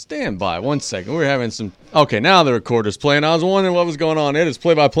Stand by 1 second. We're having some. Okay, now the recorder's playing. I was wondering what was going on. It is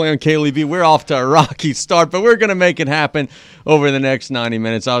play-by-play on KLEB. We're off to a rocky start, but we're going to make it happen over the next 90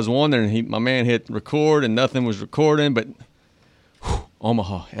 minutes. I was wondering, my man hit record and nothing was recording, but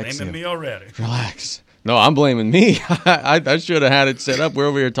Omaha. Blaming me already. Relax. No, I'm blaming me. I should have had it set up. We're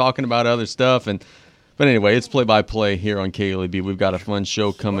over here talking about other stuff. But anyway, it's play-by-play here on KLEB. We've got a fun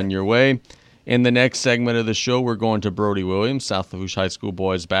show coming your way. In the next segment of the show, we're going to Brody Williams, South Lafourche High School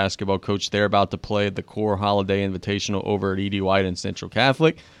boys basketball coach. They're about to play the Core Holiday Invitational over at E.D. White and Central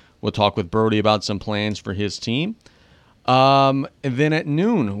Catholic. We'll talk with Brody about some plans for his team. And then at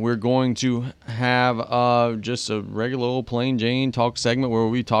noon, we're going to have just a regular old plain Jane talk segment where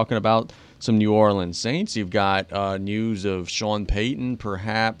we'll be talking about some New Orleans Saints. You've got news of Sean Payton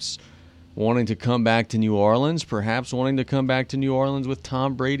perhaps wanting to come back to New Orleans, perhaps wanting to come back to New Orleans with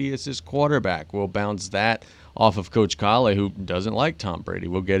Tom Brady as his quarterback. We'll bounce that off of Coach Kale, who doesn't like Tom Brady.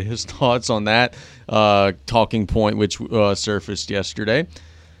 We'll get his thoughts on that talking point, which surfaced yesterday.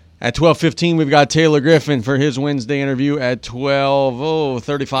 At 12:15, we've got Taylor Griffin for his Wednesday interview. At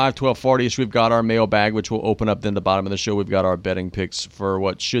 12:35, 12:40ish, we've got our mailbag, which will open up then the bottom of the show. We've got our betting picks for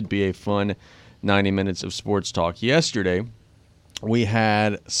what should be a fun 90 minutes of sports talk. Yesterday, we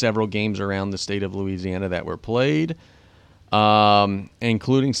had several games around the state of Louisiana that were played,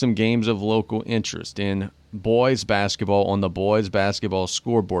 including some games of local interest. In boys basketball, on the boys basketball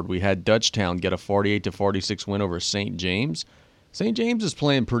scoreboard, we had Dutchtown get a 48-46 win over St. James. St. James is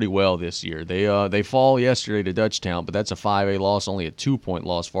playing pretty well this year. They fall yesterday to Dutchtown, but that's a 5A loss, only a 2-point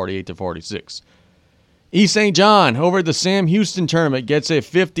loss, 48-46. East St. John over at the Sam Houston tournament gets a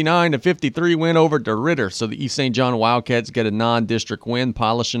 59-53 win over DeRitter. So the East St. John Wildcats get a non-district win,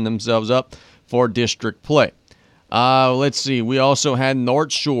 polishing themselves up for district play. Let's see. We also had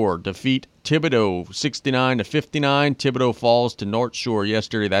North Shore defeat Thibodaux 69-59. Thibodaux falls to North Shore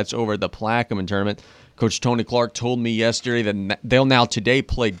yesterday. That's over at the Plaquemine tournament. Coach Tony Clark told me yesterday that they'll now today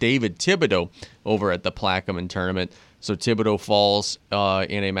play David Thibodaux over at the Plaquemine tournament. So Thibodaux falls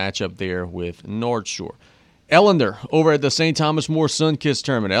in a matchup there with North Shore. Ellender over at the St. Thomas More Sunkiss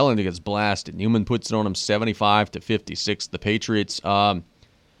tournament. Ellender gets blasted. Newman puts it on him 75-56. The Patriots, it's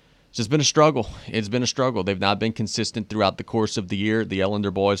just been a struggle. It's been a struggle. They've not been consistent throughout the course of the year. The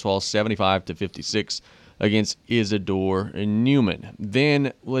Ellender boys fall 75-56 against Isidore Newman.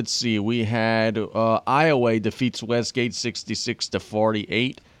 Then, let's see, we had Iowa defeats Westgate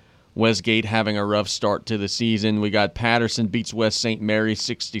 66-48. Westgate having a rough start to the season. We got Patterson beats West St. Mary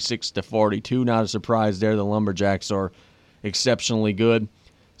 66-42. Not a surprise there. The Lumberjacks are exceptionally good.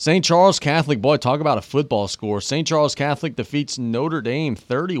 St. Charles Catholic, boy, talk about a football score. St. Charles Catholic defeats Notre Dame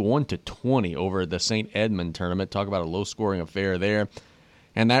 31-20 over the St. Edmund tournament. Talk about a low-scoring affair there.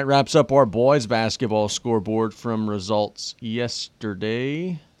 And that wraps up our boys basketball scoreboard from results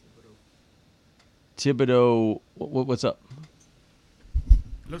yesterday. Thibodaux, what's up?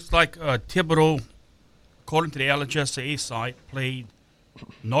 Looks like Thibodaux, according to the LHSA site, played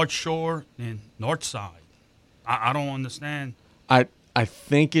North Shore and North Side. I don't understand. I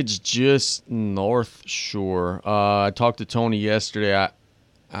think it's just North Shore. I talked to Tony yesterday.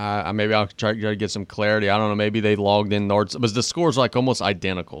 Maybe I'll try to get some clarity. I don't know. Maybe they logged in North, but the score's like almost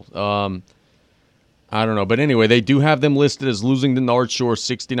identical. I don't know. But anyway, they do have them listed as losing to North Shore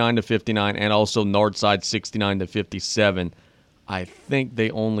 69-59 and also North Side 69-57. I think they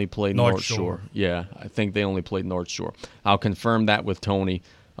only played North Shore. Yeah, I think they only played North Shore. I'll confirm that with Tony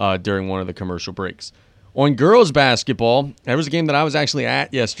during one of the commercial breaks. On girls basketball, there was a game that I was actually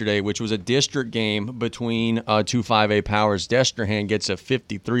at yesterday, which was a district game between two 5A powers. Destrehan gets a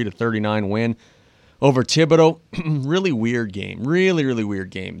 53-39 win over Thibodaux. Really weird game. Really, really weird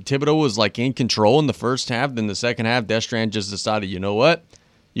game. Thibodaux was like in control in the first half. Then the second half, Destrehan just decided, you know what?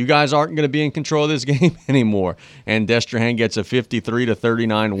 You guys aren't going to be in control of this game anymore. And Destrehan gets a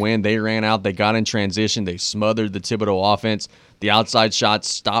 53-39 win. They ran out. They got in transition. They smothered the Thibodaux offense. The outside shots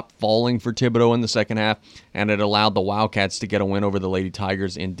stopped falling for Thibodaux in the second half, and it allowed the Wildcats to get a win over the Lady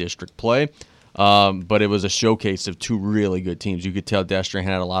Tigers in district play. But it was a showcase of two really good teams. You could tell Destrehan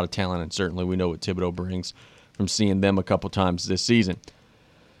had a lot of talent, and certainly we know what Thibodaux brings from seeing them a couple times this season.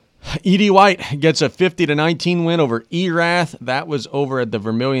 E.D. White gets a 50-19 win over Erath. That was over at the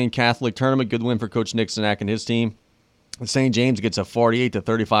Vermilion Catholic Tournament. Good win for Coach Nixonak and his team. St. James gets a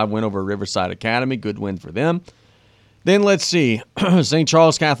 48-35 win over Riverside Academy. Good win for them. Then let's see. St.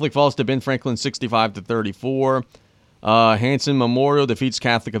 Charles Catholic falls to Ben Franklin 65-34. Hanson Memorial defeats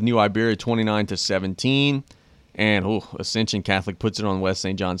Catholic of New Iberia 29-17. And Ascension Catholic puts it on West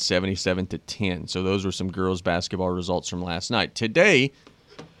St. John 77-10. So those were some girls basketball results from last night. Today,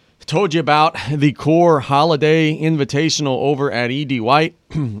 Told you about the Core Holiday Invitational over at E.D. White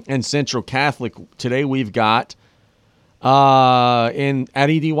and Central Catholic. Today we've got at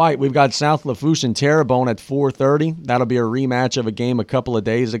E.D. White, we've got South Lafourche and Terrebonne at 4:30. That'll be a rematch of a game a couple of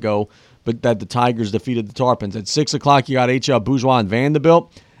days ago, but that the Tigers defeated the Tarpons. At 6 o'clock, you got H.L. Bourgeois and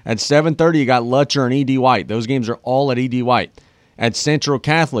Vanderbilt. At 7:30, you got Lutcher and E.D. White. Those games are all at E.D. White. At Central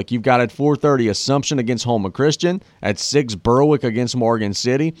Catholic, you've got at 4:30 Assumption against Houma Christian. At 6, Berwick against Morgan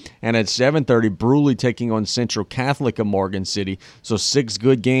City. And at 7:30, Bruley taking on Central Catholic of Morgan City. So 6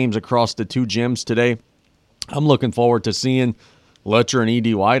 good games across the 2 gyms today. I'm looking forward to seeing Lutcher and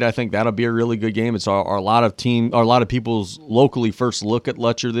E.D. White. I think that'll be a really good game. It's a lot of people's locally first look at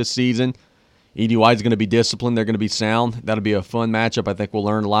Lutcher this season. E.D. White's going to be disciplined. They're going to be sound. That'll be a fun matchup. I think we'll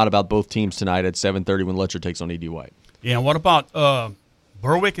learn a lot about both teams tonight at 7:30 when Lutcher takes on E.D. White. Yeah, what about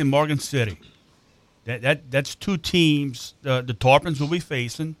Berwick and Morgan City? That's 2 teams the Tarpons will be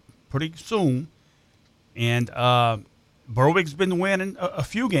facing pretty soon. And Berwick's been winning a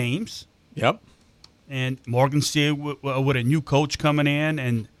few games. Yep. And Morgan City with a new coach coming in,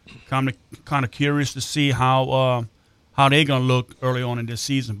 and kind of curious to see how they're going to look early on in this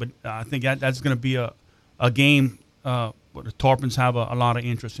season. But I think that's going to be a game where the Tarpons have a lot of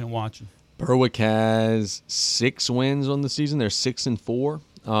interest in watching. Berwick has 6 wins on the season. They're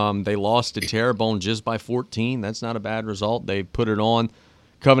 6-4. They lost to Terrebonne just by 14. That's not a bad result. They put it on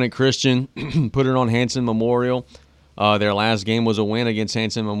Covenant Christian, put it on Hanson Memorial. Their last game was a win against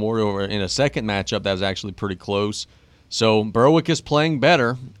Hanson Memorial in a second matchup that was actually pretty close. So Berwick is playing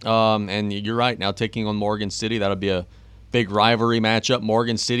better, and you're right. Now taking on Morgan City, that'll be a big rivalry matchup.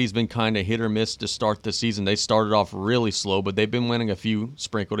 Morgan City's been kind of hit or miss to start the season. They started off really slow, but they've been winning a few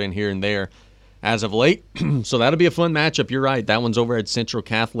sprinkled in here and there as of late. So that'll be a fun matchup. You're right. That one's over at Central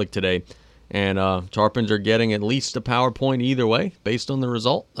Catholic today. And Tarpons are getting at least a PowerPoint either way based on the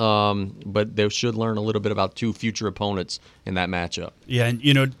result. But they should learn a little bit about 2 future opponents in that matchup. Yeah,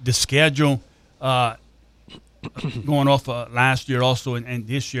 and, the schedule going off last year also and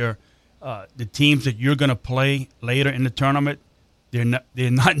this year, the teams that you're going to play later in the tournament, they're not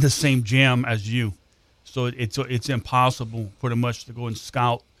in the same gym as you. So it's impossible pretty much to go and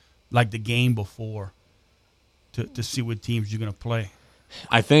scout like the game before to see what teams you're going to play.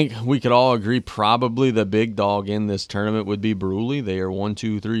 I think we could all agree probably the big dog in this tournament would be Bruley. They are 1,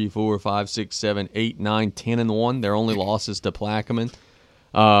 2, 3, 4, 5, 6, 7, 8, 9, 10-1. Their only loss is to Plaquemine.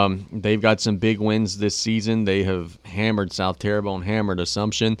 They've got some big wins this season. They have hammered South Terrebonne, hammered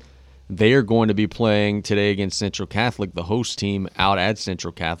Assumption. They are going to be playing today against Central Catholic, the host team, out at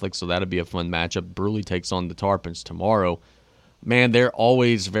Central Catholic, so that'll be a fun matchup. Bruley takes on the Tarpons tomorrow. Man, they're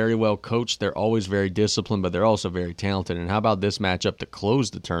always very well coached. They're always very disciplined, but they're also very talented. And how about this matchup to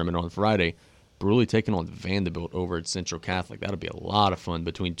close the tournament on Friday? Bruley taking on Vanderbilt over at Central Catholic. That'll be a lot of fun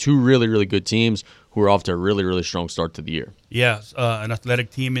between 2 really, really good teams who are off to a really, really strong start to the year. Yes, an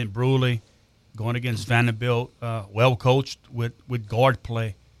athletic team in Bruley going against Vanderbilt, well coached with guard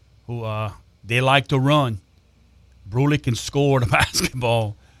play, who they like to run. Bruley can score the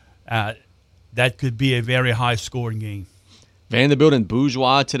basketball. That could be a very high-scoring game. Vanderbilt and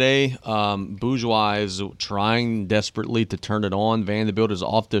Bourgeois today. Bourgeois is trying desperately to turn it on. Vanderbilt is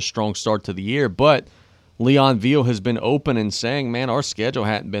off to a strong start to the year, but Leon Veal has been open and saying, man, our schedule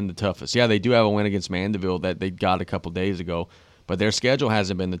hadn't been the toughest. Yeah, they do have a win against Mandeville that they got a couple days ago, but their schedule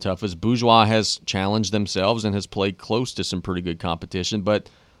hasn't been the toughest. Bourgeois has challenged themselves and has played close to some pretty good competition, but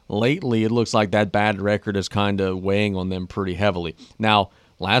lately it looks like that bad record is kind of weighing on them pretty heavily. Now,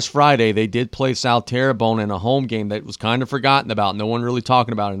 last Friday, they did play South Terrebonne in a home game that was kind of forgotten about. No one really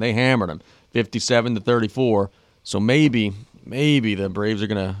talking about it, and they hammered them 57-34. So maybe the Braves are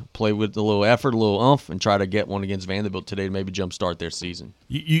going to play with a little effort, a little oomph, and try to get one against Vanderbilt today to maybe jumpstart their season.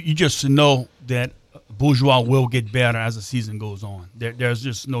 You just know that Bourgeois will get better as the season goes on. There's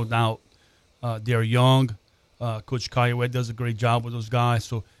just no doubt. They're young. Coach Kiowa does a great job with those guys.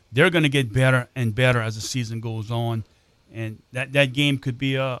 So they're going to get better and better as the season goes on. And that game could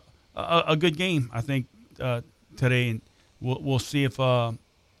be a good game, I think, today. And we'll see if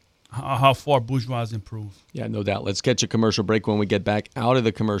how far Bourgeois has improved. Yeah, no doubt. Let's catch a commercial break. When we get back out of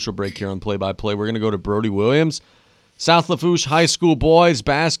the commercial break here on Play-by-Play, we're going to go to Brody Williams, South Lafourche High School boys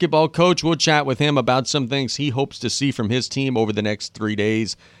basketball coach. We'll chat with him about some things he hopes to see from his team over the next 3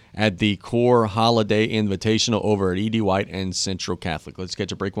 days at the Core Holiday Invitational over at E.D. White and Central Catholic. Let's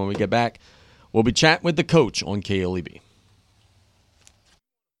catch a break. When we get back, we'll be chatting with the coach on KLEB.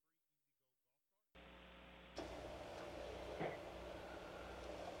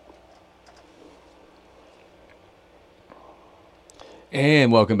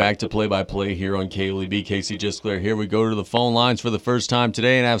 And welcome back to Play by Play here on KLEB. Casey Gisclair here. We go to the phone lines for the first time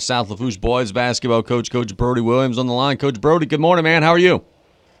today and have South Lafourche boys basketball coach Brody Williams on the line. Coach Brody, good morning, man. How are you?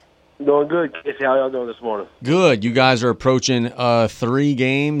 Doing good, Casey. How y'all doing this morning? Good. You guys are approaching 3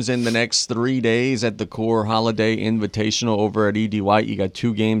 games in the next 3 days at the Core Holiday Invitational over at E.D. White. You got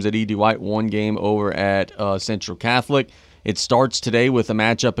 2 games at E.D. White, 1 game over at Central Catholic. It starts today with a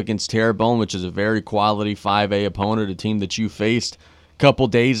matchup against Terrebonne, which is a very quality 5A opponent, a team that you faced couple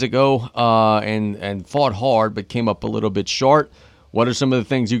days ago and fought hard but came up a little bit short. What are some of the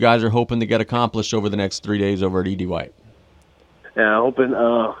things you guys are hoping to get accomplished over the next 3 days over at E.D. White? Yeah, hoping,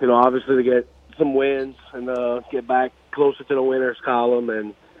 obviously to get some wins and get back closer to the winners column,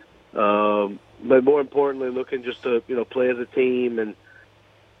 and but more importantly, looking just to play as a team and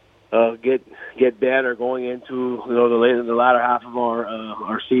get better going into the latter half of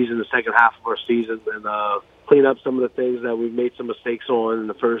our season, the second half of our season, and clean up some of the things that we've made some mistakes on in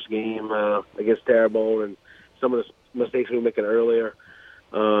the first game against Terrebonne, and some of the mistakes we were making earlier.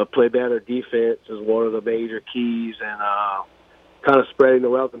 Play better defense is one of the major keys, and kind of spreading the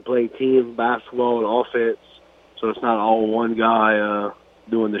wealth and playing team basketball and offense, so it's not all one guy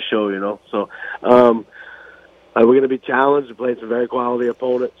doing the show, So we're going to be challenged. We're playing some very quality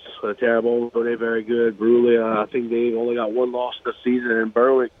opponents. Terrebonne, they're very good. Bruley, I think they've only got 1 loss this season. And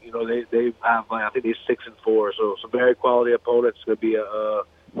Berwick, they have, I think they're 6-4. So some very quality opponents. It's going to be a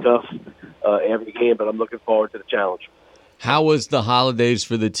tough every game, but I'm looking forward to the challenge. How was the holidays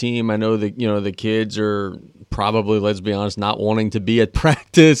for the team? I know that the kids are probably, let's be honest, not wanting to be at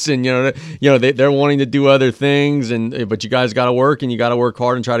practice, and they're wanting to do other things, but you guys got to work, and you got to work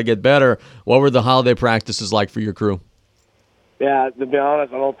hard and try to get better. What were the holiday practices like for your crew? Yeah, to be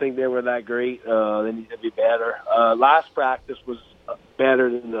honest, I don't think they were that great. They need to be better. Last practice was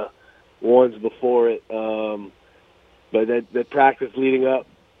better than the ones before it, but the practice leading up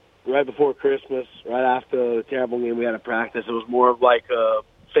right before Christmas, right after the Terrebonne game, we had a practice. It was more of like a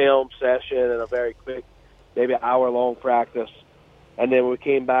film session and a very quick, maybe an hour-long practice. And then we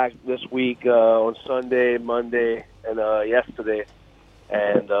came back this week on Sunday, Monday, and yesterday.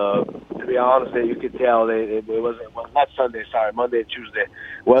 And to be honest, you could tell it wasn't, well, not Sunday, sorry, Monday and Tuesday.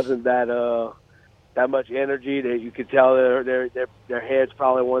 It wasn't that much energy. That you could tell their heads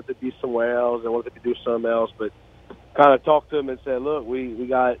probably wanted to be somewhere else. They wanted to do something else, but kind of talked to them and said, look, we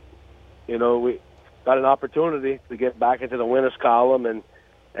got an opportunity to get back into the winners column and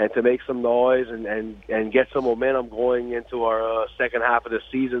to make some noise and get some momentum going into our second half of the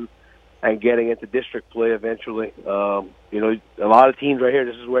season and getting into district play eventually. A lot of teams right here,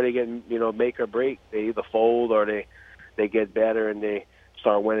 this is where they get, make or break. They either fold or they get better and they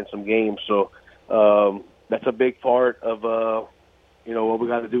start winning some games. So that's a big part of what we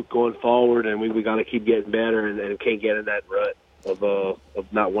got to do going forward, and we got to keep getting better and can't get in that rut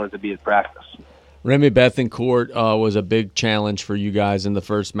of not wanting to be in practice. Remy Bethencourt was a big challenge for you guys in the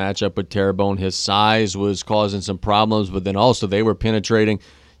first matchup with Terrebonne. His size was causing some problems, but then also they were penetrating.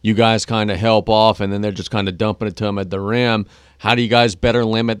 You guys kind of help off, and then they're just kind of dumping it to him at the rim. How do you guys better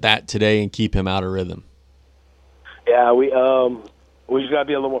limit that today and keep him out of rhythm? Yeah, we just got to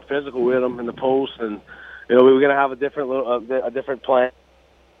be a little more physical with him in the post, and we're going to have a different plan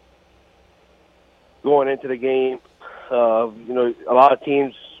going into the game. A lot of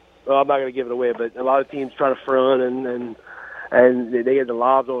teams. Well, I'm not going to give it away, but a lot of teams try to front and they get the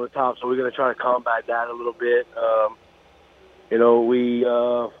lobs over the top, so we're going to try to combat that a little bit.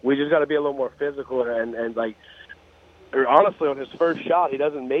 We just got to be a little more physical and like, honestly, on his first shot, he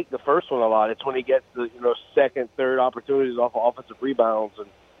doesn't make the first one a lot. It's when he gets the second, third opportunities off of offensive rebounds, and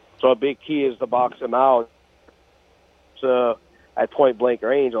so a big key is to box him out. So at point blank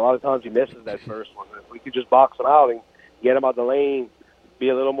range, a lot of times he misses that first one. If we could just box him out and get him out the lane, be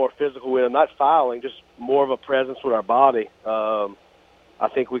a little more physical with him, not fouling, just more of a presence with our body. I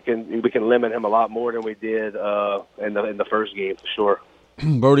think we can limit him a lot more than we did in the first game for sure.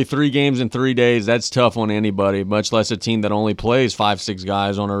 Brody, 3 games in 3 days, that's tough on anybody, much less a team that only plays 5-6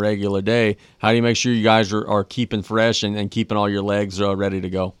 guys on a regular day. How do you make sure you guys are keeping fresh and keeping all your legs ready to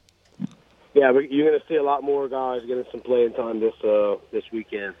go? Yeah, you're going to see a lot more guys getting some playing time this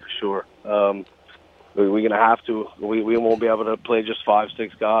weekend for sure. We're going to have to. We won't be able to play just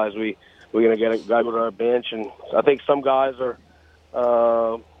 5-6 guys. We're going to get a guy with our bench, and I think some guys are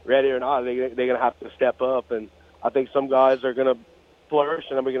ready or not. They're going to have to step up, and I think some guys are going to flourish,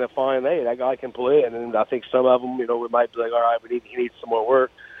 and then we're going to find, hey, that guy can play. And then I think some of them, we might be like, all right, he needs some more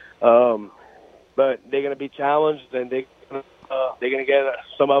work. But they're going to be challenged, and they're going to get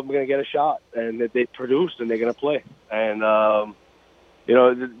some of them are going to get a shot, and if they produce, then they're going to play. And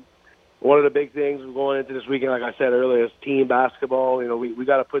one of the big things going into this weekend, like I said earlier, is team basketball. You know, we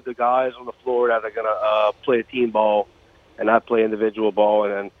got to put the guys on the floor that are going to play team ball and not play individual ball,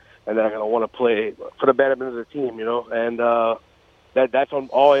 and they're going to want to play for the betterment of the team, you know. And that's on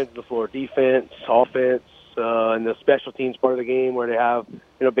all ends of the floor, defense, offense, and the special teams part of the game where they have, you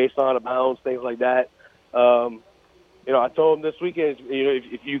know, based on out of bounds, things like that. You know, I told them this weekend, you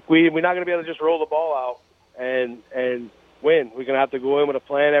know, we're not going to be able to just roll the ball out and win. We're going to have to go in with a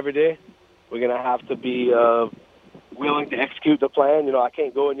plan every day. We're going to have to be willing to execute the plan. You know, I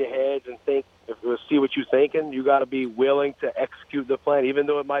can't go in your heads and think, see what you're thinking. You got to be willing to execute the plan, even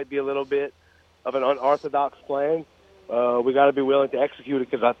though it might be a little bit of an unorthodox plan. We got to be willing to execute it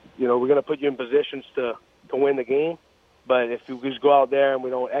because, you know, we're going to put you in positions to win the game. But if we just go out there and we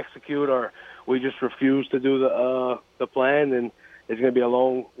don't execute or we just refuse to do the plan, then it's going to be a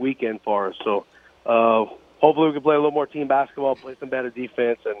long weekend for us. So hopefully we can play a little more team basketball, play some better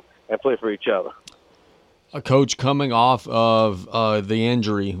defense, and play for each other. Coach, coming off of the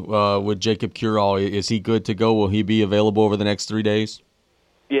injury with Jacob Curall, is he good to go? Will he be available over the next 3 days?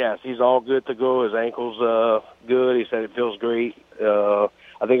 Yes, he's all good to go. His ankle's good. He said it feels great. I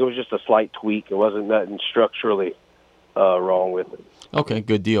think it was just a slight tweak. It wasn't nothing structurally wrong with it. Okay,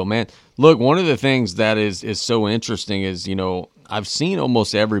 good deal, man. Look, one of the things that is so interesting is, you know, I've seen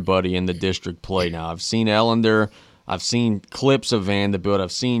almost everybody in the district play now. I've seen Ellender. I've seen clips of Vanderbilt.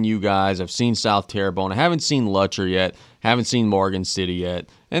 I've seen you guys. I've seen South Terrebonne. I haven't seen Lutcher yet. Haven't seen Morgan City yet.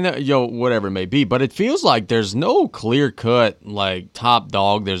 And, whatever it may be. But it feels like there's no clear-cut, like, top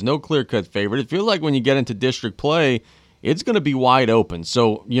dog. There's no clear-cut favorite. It feels like when you get into district play, it's going to be wide open.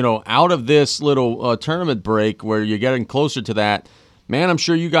 So, you know, out of this little tournament break where you're getting closer to that, man, I'm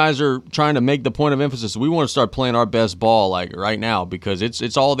sure you guys are trying to make the point of emphasis. We want to start playing our best ball, like, right now because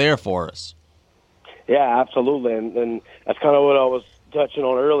it's all there for us. Yeah, absolutely, and that's kind of what I was touching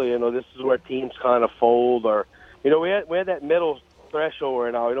on earlier. You know, this is where teams kind of fold, or you know, we had that middle threshold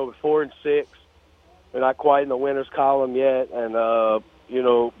right now. You know, we're 4 and 6, we're not quite in the winners column yet, and you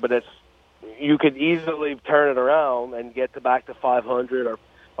know, but you could easily turn it around and get back to 500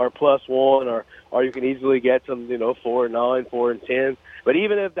 or +1, or you can easily get to 4 and 9, 4 and 10. But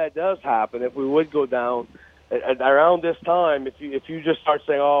even if that does happen, if we would go down. Around this time, if you just start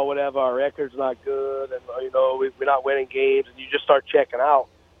saying, oh, whatever, our record's not good, and we're not winning games, and you just start checking out,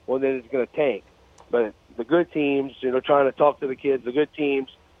 well, then it's going to tank. But the good teams, trying to talk to the kids, the good teams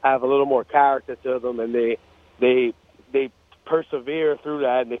have a little more character to them, and they persevere through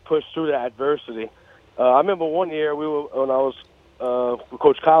that and they push through the adversity. I remember one year when I was with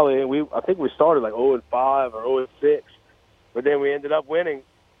Coach Colley, and I think we started like 0-5 or 0-6, but then we ended up winning,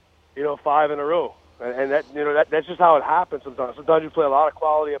 5 in a row. And that's just how it happens sometimes. Sometimes you play a lot of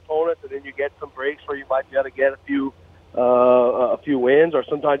quality opponents, and then you get some breaks where you might be able to get a few wins, or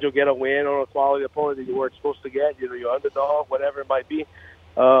sometimes you'll get a win on a quality opponent that you weren't supposed to get. You're underdog, whatever it might be.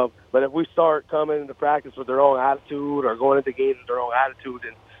 But if we start coming into practice with their own attitude, or going into games with their own attitude,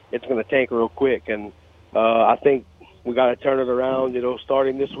 then it's going to tank real quick. And I think we got to turn it around.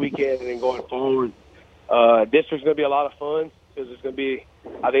 Starting this weekend and then going forward. District's going to be a lot of fun. Because I think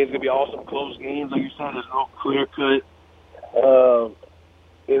it's going to be awesome close games. Like you said, there's no clear-cut,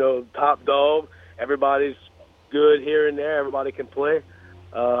 top dog. Everybody's good here and there. Everybody can play.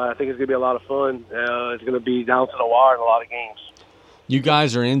 I think it's going to be a lot of fun. It's going to be down to the wire in a lot of games. You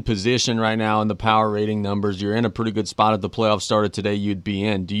guys are in position right now in the power rating numbers. You're in a pretty good spot if the playoffs started today. You'd be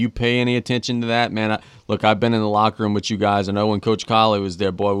in. Do you pay any attention to that, man? Look, I've been in the locker room with you guys. I know when Coach Colley was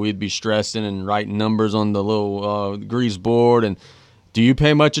there, boy, we'd be stressing and writing numbers on the little grease board. And do you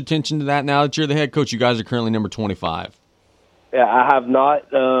pay much attention to that now that you're the head coach? You guys are currently number 25. Yeah, I have not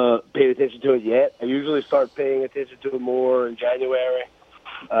paid attention to it yet. I usually start paying attention to it more in January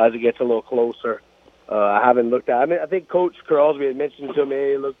as it gets a little closer. I haven't looked at it. I think Coach Crosby had mentioned to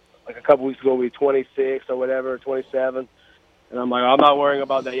me, look, like a couple weeks ago, we 26 or whatever, 27. And I'm like, I'm not worrying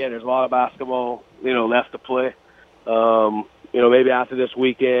about that yet. There's a lot of basketball, left to play. Maybe after this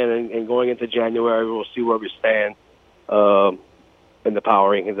weekend and going into January, we'll see where we stand in the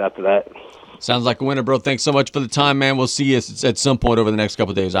power rankings after that. Sounds like a winner, bro. Thanks so much for the time, man. We'll see you at some point over the next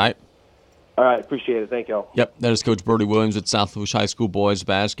couple of days, all right? All right, appreciate it. Thank y'all. Yep, that is Coach Brody Williams with South Lafourche High School boys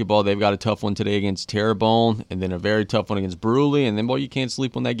basketball. They've got a tough one today against Terrebonne, and then a very tough one against Bruley, and then, boy, you can't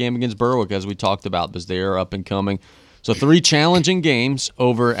sleep on that game against Berwick, as we talked about, because they are up and coming. So 3 challenging games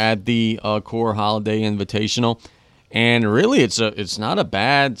over at the Core Holiday Invitational, and really it's not a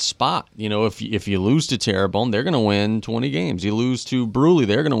bad spot. If you lose to Terrebonne, they're going to win 20 games. You lose to Bruley,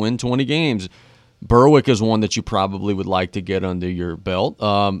 they're going to win 20 games. Berwick is one that you probably would like to get under your belt.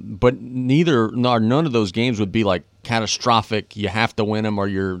 But none of those games would be like catastrophic. You have to win them or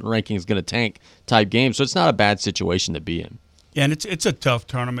your ranking is going to tank type game. So it's not a bad situation to be in. Yeah, and it's a tough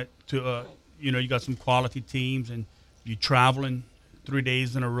tournament. You got some quality teams, and you're traveling 3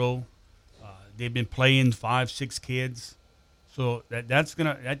 days in a row. They've been playing 5-6 kids, so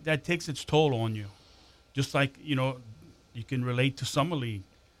that takes its toll on you. Just like you can relate to summer league,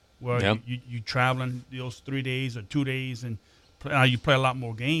 where you traveling those 3 days or 2 days, and you play a lot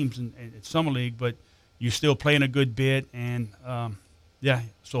more games in summer league, but you're still playing a good bit, and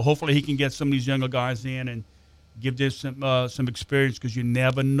so hopefully he can get some of these younger guys in and give them some experience, because you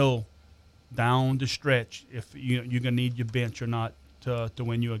never know down the stretch if you're gonna need your bench or not to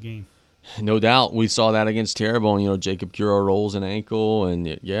win you a game. No doubt, we saw that against Terrebonne. Jacob Curo rolls an ankle, and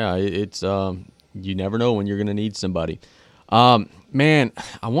it's you never know when you're gonna need somebody. Man,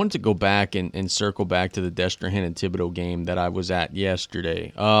 I wanted to go back and circle back to the Destrehan and Thibodaux game that I was at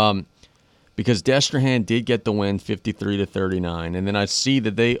yesterday. Because Destrehan did get the win 53-39, and then I see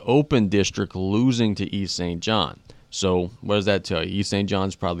that they opened district losing to East St. John. So what does that tell you? East St.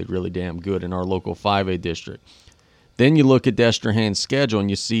 John's probably really damn good in our local 5A district. Then you look at Destrehan's schedule and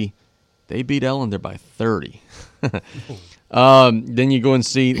you see they beat Ellender by 30. Then you go and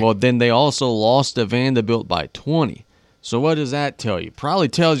see, then they also lost to Vanderbilt by 20. So what does that tell you? Probably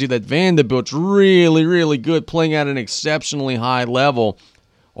tells you that Vanderbilt's really, really good, playing at an exceptionally high level.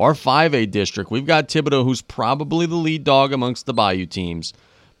 Our 5A district, we've got Thibodaux, who's probably the lead dog amongst the Bayou teams,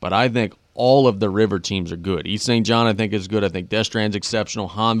 but I think all of the river teams are good. East St. John, I think, is good. I think Destrehan's exceptional.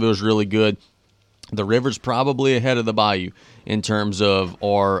 Hanville's really good. The river's probably ahead of the Bayou in terms of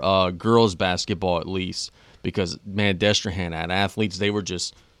our girls basketball, at least, because, man, Destrehan had athletes. They were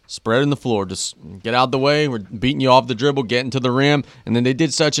just spreading the floor. Just get out the way. We're beating you off the dribble, getting to the rim. And then they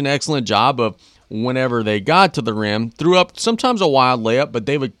did such an excellent job of, whenever they got to the rim, threw up sometimes a wild layup, but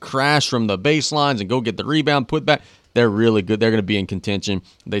they would crash from the baselines and go get the rebound, put back. They're really good. They're going to be in contention.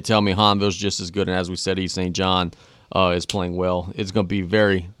 They tell me Hanville's just as good, and as we said, East St. John is playing well. It's going to be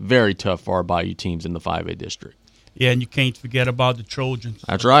very, very tough for our Bayou teams in the 5A district. Yeah, and you can't forget about the Trojans.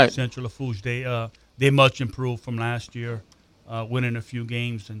 That's right. Central Lafourche. They much improved from last year, winning a few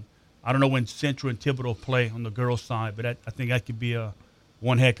games. And I don't know when Central and Thibodaux play on the girls' side, but I think that could be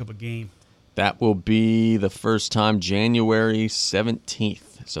one heck of a game. That will be the first time January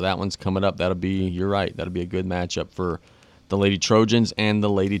 17th. So that one's coming up. You're right, that'll be a good matchup for the Lady Trojans and the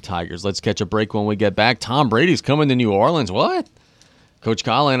Lady Tigers. Let's catch a break when we get back. Tom Brady's coming to New Orleans. What? Coach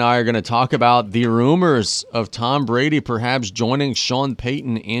Colin and I are going to talk about the rumors of Tom Brady perhaps joining Sean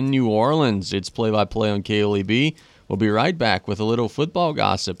Payton in New Orleans. It's play-by-play on KLEB. We'll be right back with a little football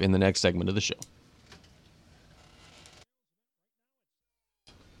gossip in the next segment of the show.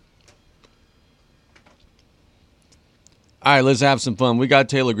 All right, let's have some fun. We got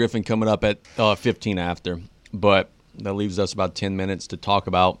Taylor Griffin coming up at 15 after, but that leaves us about 10 minutes to talk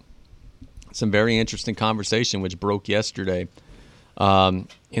about some very interesting conversation which broke yesterday in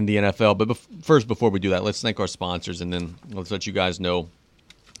the NFL. But first, before we do that, let's thank our sponsors, and then let's let you guys know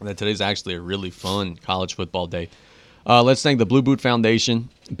that today's actually a really fun college football day. Let's thank the Blue Boot Foundation,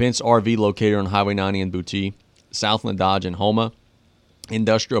 Bent's RV locator on Highway 90 in Boutique, Southland Dodge in Houma,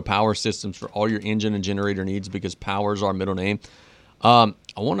 Industrial Power Systems for all your engine and generator needs, because power is our middle name. I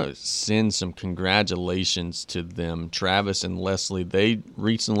want to send some congratulations to them, Travis and Leslie. They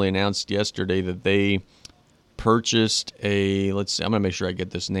recently announced yesterday that they purchased I'm going to make sure I get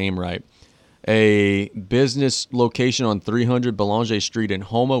this name right, a business location on 300 Belanger Street in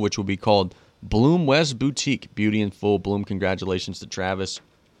Houma, which will be called Bloom West Boutique, Beauty in Full Bloom. Congratulations to Travis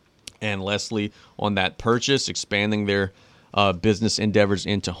and Leslie on that purchase, expanding their business endeavors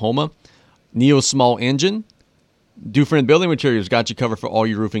into Houma. Neo Small Engine, Dufresne Building Materials, got you covered for all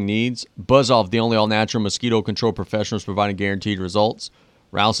your roofing needs. Buzz Off, the only all-natural mosquito control professionals providing guaranteed results.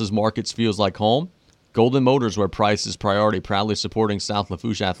 Rouse's Markets feels like home. Golden Motors, where price is priority, proudly supporting South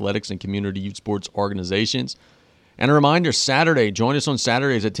Lafourche athletics and community youth sports organizations. And a reminder, Saturday, join us on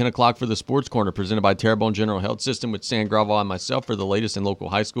Saturdays at 10 o'clock for the Sports Corner, presented by Terrebonne General Health System with Stan Gravois and myself for the latest in local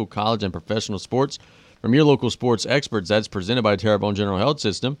high school, college, and professional sports. From your local sports experts, that's presented by Terrebonne General Health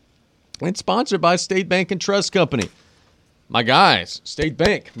System and sponsored by State Bank and Trust Company. My guys, State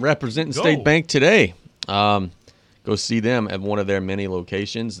Bank, representing State Bank today. Go see them at one of their many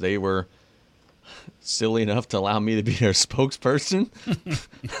locations. They were silly enough to allow me to be their spokesperson.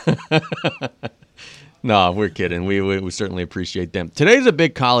 No, we're kidding. We certainly appreciate them. Today's a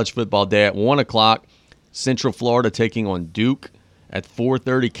big college football day. At 1 o'clock, Central Florida taking on Duke. At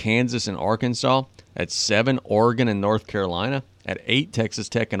 4:30, Kansas and Arkansas. At 7, Oregon and North Carolina. At 8, Texas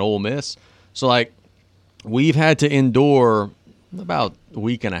Tech and Ole Miss. So, like, we've had to endure about a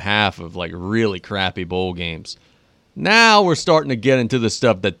week and a half of, like, really crappy bowl games. Now we're starting to get into the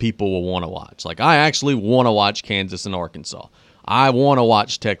stuff that people will want to watch. Like, I actually want to watch Kansas and Arkansas. I want to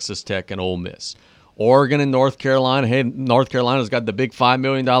watch Texas Tech and Ole Miss. Oregon and North Carolina. Hey, North Carolina's got the big $5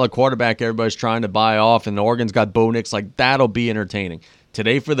 million quarterback everybody's trying to buy off, and Oregon's got Bo Nix. Like, that'll be entertaining.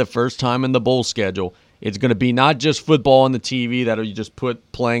 Today, for the first time in the bowl schedule, it's going to be not just football on the TV that you just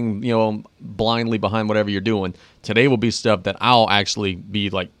put playing, blindly behind whatever you're doing. Today will be stuff that I'll actually be,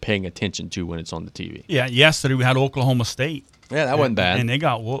 like, paying attention to when it's on the TV. Yeah, yesterday we had Oklahoma State. Yeah, that wasn't bad. And they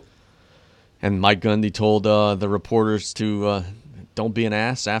got whooped. And Mike Gundy told the reporters to don't be an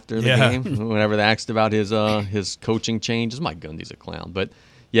ass after the game. Whenever they asked about his coaching changes, Mike Gundy's a clown. But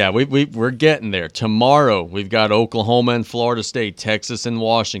yeah, we're getting there. Tomorrow we've got Oklahoma and Florida State, Texas and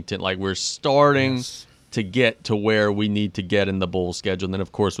Washington. Like, we're starting to get to where we need to get in the bowl schedule. And then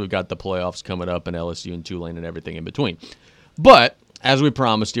of course we've got the playoffs coming up and LSU and Tulane and everything in between. But as we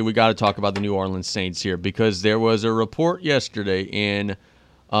promised you, we got to talk about the New Orleans Saints here, because there was a report yesterday in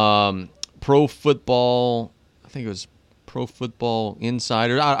Pro Football, I think it was Pro Football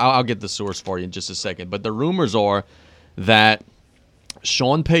Insider. I'll get the source for you in just a second. But the rumors are that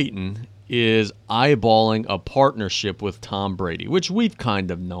Sean Payton is eyeballing a partnership with Tom Brady, which we've kind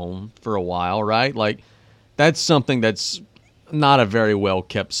of known for a while, right? Like, that's something that's not a very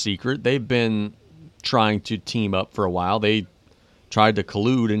well-kept secret. They've been trying to team up for a while. They tried to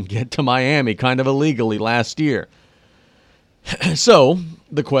collude and get to Miami kind of illegally last year. So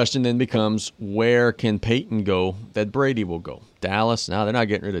the question then becomes, where can Peyton go that Brady will go? Dallas? No, they're not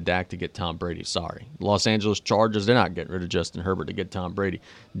getting rid of Dak to get Tom Brady. Sorry. Los Angeles Chargers? They're not getting rid of Justin Herbert to get Tom Brady.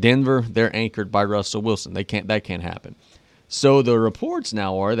 Denver? They're anchored by Russell Wilson. That can't happen. So the reports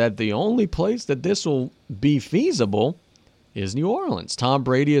now are that the only place that this will be feasible is New Orleans. Tom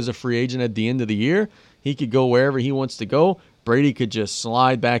Brady is a free agent at the end of the year. He could go wherever he wants to go. Brady could just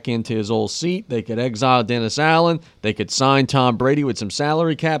slide back into his old seat. They could exile Dennis Allen. They could sign Tom Brady with some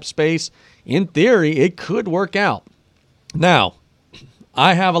salary cap space. In theory, it could work out. Now,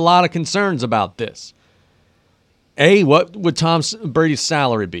 I have a lot of concerns about this. A, what would Tom Brady's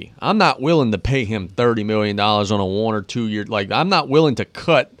salary be? I'm not willing to pay him $30 million on a 1 or 2 year. Like, I'm not willing to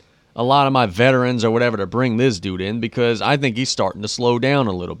cut a lot of my veterans or whatever to bring this dude in, because I think he's starting to slow down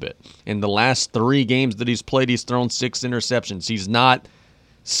a little bit. In the last 3 games that he's played, he's thrown 6 interceptions. He's not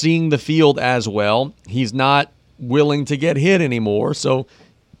seeing the field as well. He's not willing to get hit anymore. So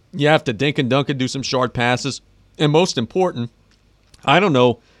you have to dink and dunk and do some short passes. And most important, I don't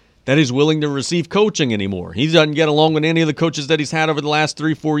know that he's willing to receive coaching anymore. He doesn't get along with any of the coaches that he's had over the last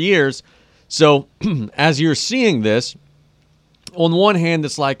 3-4 years. So as you're seeing this, on one hand,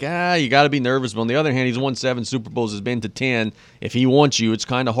 it's like, you got to be nervous. But on the other hand, he's won 7 Super Bowls, has been to 10. If he wants you, it's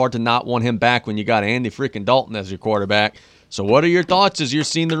kind of hard to not want him back when you got Andy freaking Dalton as your quarterback. So what are your thoughts as you're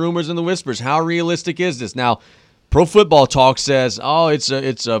seeing the rumors and the whispers? How realistic is this? Now, Pro Football Talk says,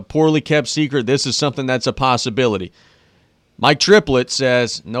 it's a poorly kept secret. This is something that's a possibility. Mike Triplett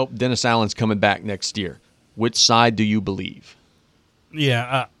says, nope, Dennis Allen's coming back next year. Which side do you believe?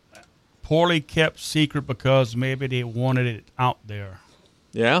 Yeah, poorly kept secret because maybe they wanted it out there.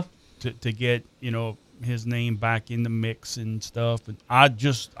 Yeah? To get, his name back in the mix and stuff. And I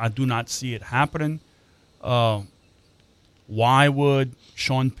do not see it happening. Why would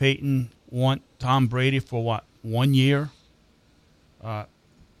Sean Payton want Tom Brady for 1 year?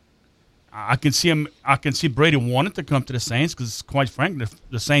 I can see Brady wanted to come to the Saints because, quite frankly,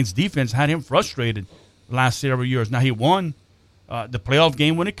 the Saints defense had him frustrated the last several years. Now, he won the playoff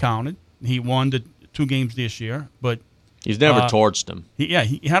game when it counted. He won the 2 games this year, but he's never torched him. He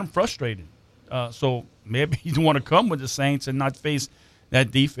had him frustrated. So maybe he didn't want to come with the Saints and not face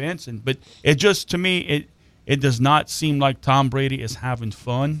that defense. But it just, to me, it does not seem like Tom Brady is having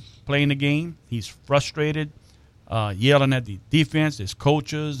fun playing the game. He's frustrated, yelling at the defense, his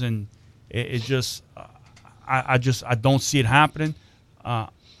coaches, and it just I don't see it happening.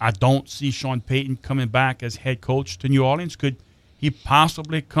 I don't see Sean Payton coming back as head coach to New Orleans. Could he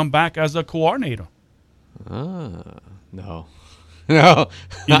possibly come back as a coordinator? No. No,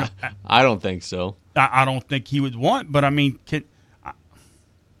 I don't think so. I don't think he would want, but I mean,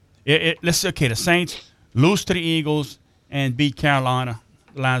 let's say, the Saints lose to the Eagles and beat Carolina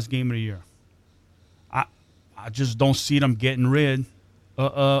the last game of the year. I just don't see them getting rid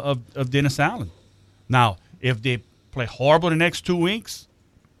of Dennis Allen. Now, if they play horrible the next 2 weeks,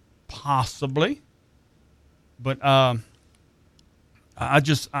 possibly. But I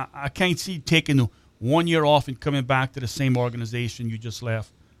can't see taking 1 year off and coming back to the same organization you just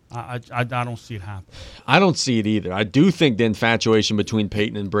left I don't see it happen. I don't see it either. I do think the infatuation between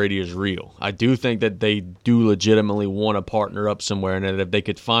Peyton and Brady is real. I do think that they do legitimately want to partner up somewhere, and that if they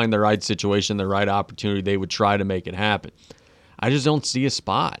could find the right situation, the right opportunity, they would try to make it happen. I just don't see a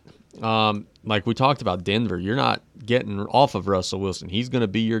spot. Like we talked about Denver, you're not getting off of Russell Wilson. He's going to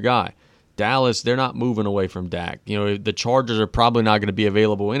be your guy. Dallas, they're not moving away from Dak. The Chargers are probably not going to be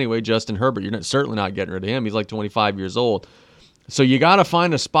available anyway. Justin Herbert, you're certainly not getting rid of him. He's like 25 years old. So you got to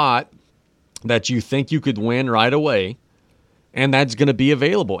find a spot that you think you could win right away, and that's going to be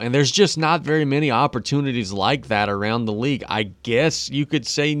available. And there's just not very many opportunities like that around the league. I guess you could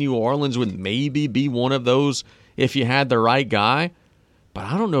say New Orleans would maybe be one of those if you had the right guy, but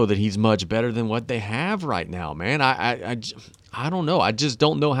I don't know that he's much better than what they have right now, man. I don't know. I just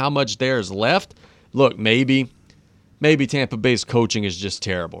don't know how much there is left. Look, maybe Tampa Bay's coaching is just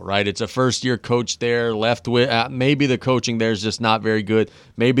terrible, right? It's a first-year coach there, left with maybe the coaching there is just not very good.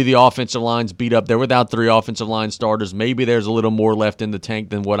 Maybe the offensive line's beat up. They're without 3 offensive line starters. Maybe there's a little more left in the tank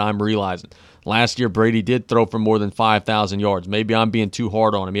than what I'm realizing. Last year, Brady did throw for more than 5,000 yards. Maybe I'm being too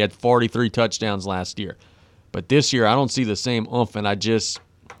hard on him. He had 43 touchdowns last year. But this year, I don't see the same oomph, and I'd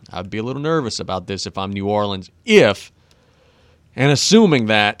be a little nervous about this if I'm New Orleans. And assuming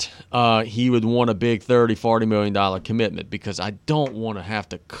that he would want a big $30, $40 million commitment, because I don't want to have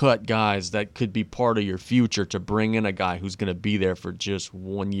to cut guys that could be part of your future to bring in a guy who's going to be there for just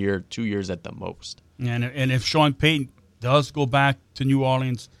 1 year, 2 years at the most. And if Sean Payton does go back to New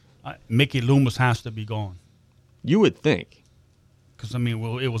Orleans, Mickey Loomis has to be gone. You would think. Because,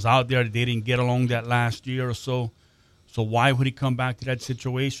 it was out there that they didn't get along that last year or so. So why would he come back to that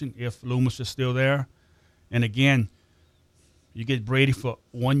situation if Loomis is still there? And again, you get Brady for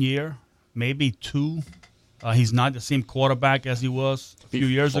 1 year, maybe 2. He's not the same quarterback as he was a few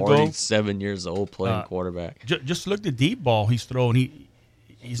years ago. 47 years old playing quarterback. Just look at the deep ball he's throwing.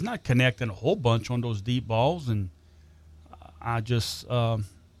 He's not connecting a whole bunch on those deep balls, and I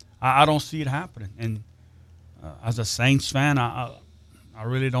don't see it happening. And as a Saints fan, I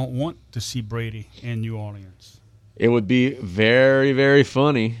really don't want to see Brady in New Orleans. It would be very, very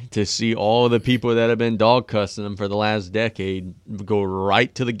funny to see all of the people that have been dog cussing him for the last decade go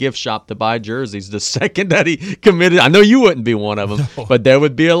right to the gift shop to buy jerseys the second that he committed. I know you wouldn't be one of them, no. But there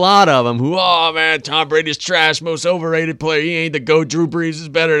would be a lot of them who, oh, man, Tom Brady's trash, most overrated player. He ain't the GOAT. Drew Brees is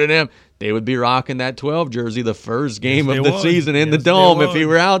better than him. They would be rocking that 12 jersey the first game of the season in the Dome if he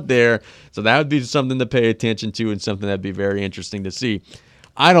were out there. So that would be something to pay attention to and something that would be very interesting to see.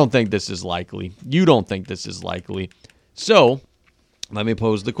 I don't think this is likely. You don't think this is likely. So let me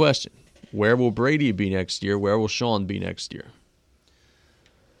pose the question. Where will Brady be next year? Where will Sean be next year?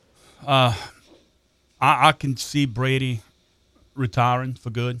 I can see Brady retiring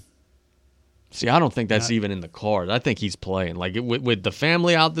for good. See, I don't think that's even in the cards. I think he's playing. Like, with the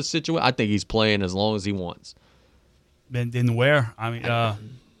family out the situation, I think he's playing as long as he wants. Then where?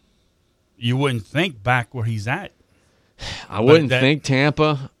 You wouldn't think back where he's at. I wouldn't think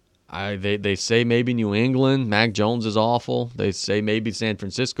Tampa. They say maybe New England. Mac Jones is awful. They say maybe San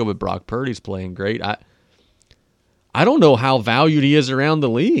Francisco, but Brock Purdy's playing great. I don't know how valued he is around the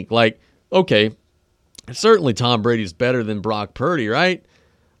league. Like, okay, certainly Tom Brady's better than Brock Purdy, right?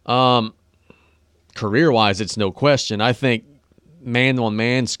 Career-wise, it's no question. I think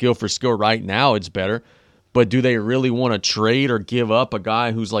man-on-man, skill for skill right now, it's better. But do they really want to trade or give up a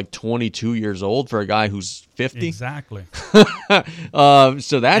guy who's like 22 years old for a guy who's 50? Exactly.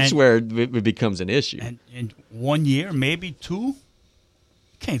 So that's where it becomes an issue. And 1 year, maybe 2. You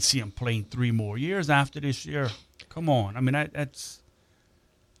can't see him playing 3 more years after this year. Come on. That's...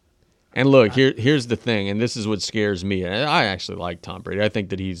 And look, here's the thing, and this is what scares me. I actually like Tom Brady. I think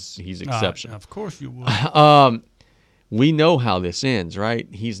that he's exceptional. Of course you would. We know how this ends, right?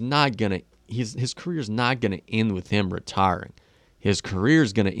 He's not going to... His career's not going to end with him retiring. His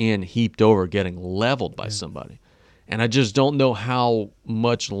career's going to end heaped over getting leveled by somebody. And I just don't know how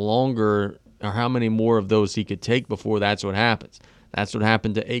much longer or how many more of those he could take before that's what happens. That's what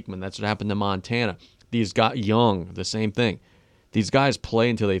happened to Aikman. That's what happened to Montana. These guys, Young, the same thing. These guys play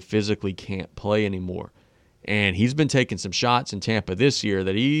until they physically can't play anymore. And he's been taking some shots in Tampa this year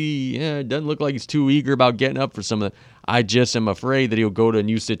that it doesn't look like he's too eager about getting up for some of the. I just am afraid that he'll go to a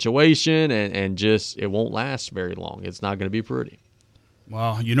new situation and just it won't last very long. It's not going to be pretty.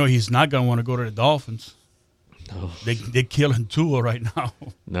 Well, he's not going to want to go to the Dolphins. They're killing Tua right now.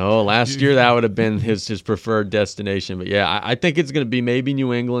 No, last year that would have been his preferred destination. But, yeah, I think it's going to be maybe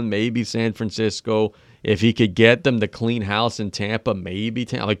New England, maybe San Francisco. If he could get them to clean house in Tampa, maybe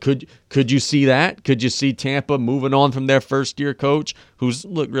Tampa. Like, could you see that? Could you see Tampa moving on from their first-year coach, who's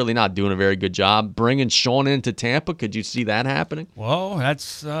really not doing a very good job, bringing Sean into Tampa? Could you see that happening? Well,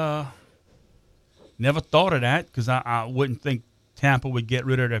 that's never thought of that because I wouldn't think Tampa would get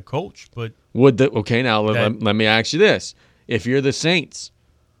rid of their coach. But now let me ask you this. If you're the Saints,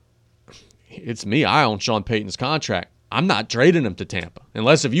 it's me. I own Sean Payton's contract. I'm not trading him to Tampa.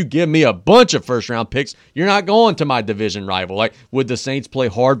 Unless if you give me a bunch of first-round picks, you're not going to my division rival. Like, would the Saints play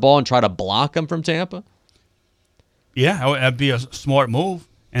hardball and try to block him from Tampa? Yeah, that'd be a smart move.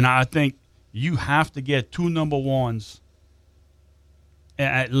 And I think you have to get two number ones,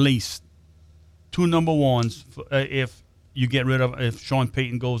 at least two number ones, if you get rid of, if Sean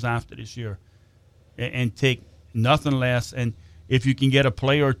Payton goes after this year, and take nothing less. And if you can get a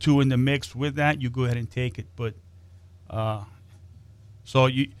player or two in the mix with that, you go ahead and take it. But so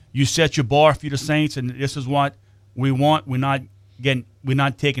you set your bar for the Saints, and this is what we want. We're not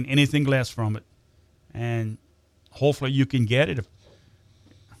taking anything less from it, and hopefully you can get it.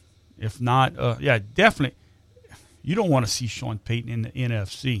 If not, definitely. You don't want to see Sean Payton in the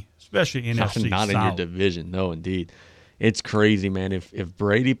NFC, especially NFC not South. In your division. No, indeed. It's crazy, man. If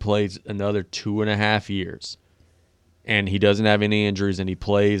Brady plays another 2.5 years and he doesn't have any injuries and he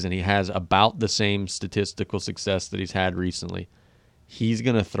plays and he has about the same statistical success that he's had recently, he's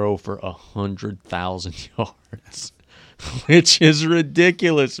going to throw for 100,000 yards, which is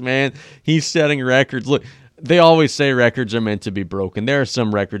ridiculous, man. He's setting records. Look, they always say records are meant to be broken. There are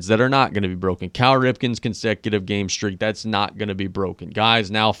some records that are not going to be broken. Cal Ripken's consecutive game streak, that's not going to be broken. Guys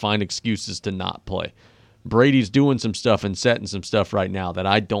now find excuses to not play. Brady's doing some stuff and setting some stuff right now that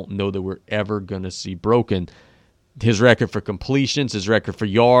I don't know that we're ever going to see broken. His record for completions, his record for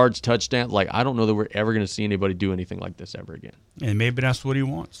yards, touchdowns, I don't know that we're ever going to see anybody do anything like this ever again. And maybe that's what he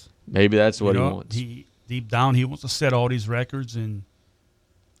wants. Maybe that's what he wants. Deep down, he wants to set all these records and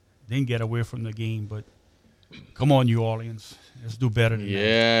then get away from the game. But come on, New Orleans. Let's do better than that.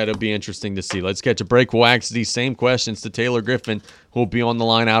 Yeah, it'll be interesting to see. Let's catch a break. We'll ask these same questions to Taylor Griffin, who will be on the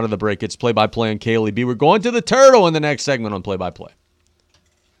line out of the break. It's play-by-play on KLEB. We're going to the Turtle in the next segment on play-by-play.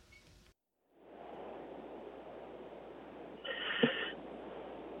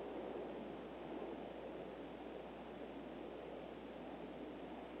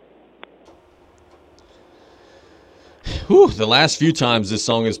 The last few times this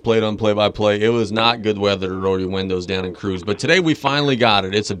song is played on play-by-play, it was not good weather to roll your windows down and cruise. But today we finally got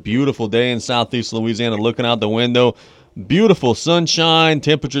it. It's a beautiful day in southeast Louisiana. Looking out the window, beautiful sunshine,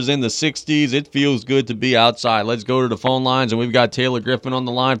 temperatures in the 60s. It feels good to be outside. Let's go to the phone lines, and we've got Taylor Griffin on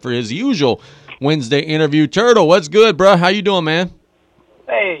the line for his usual Wednesday interview. Turtle, what's good, bro? How you doing, man?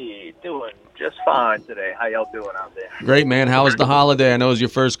 Hey, doing just fine today. How y'all doing out there? Great, man. How was the holiday? I know it was your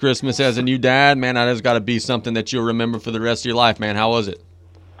first Christmas as a new dad. Man, that's got to be something that you'll remember for the rest of your life, man. How was it?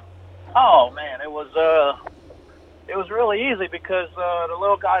 Oh, man, it was really easy because the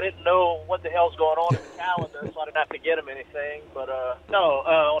little guy didn't know what the hell's going on in the calendar, so I didn't have to get him anything. But,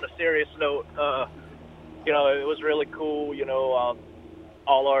 on a serious note, it was really cool,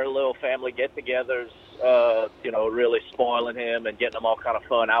 all our little family get-togethers, really spoiling him and getting him all kind of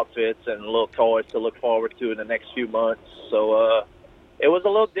fun outfits and little toys to look forward to in the next few months. So it was a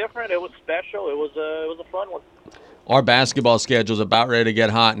little different. It was special. It was a fun one. Our basketball schedule is about ready to get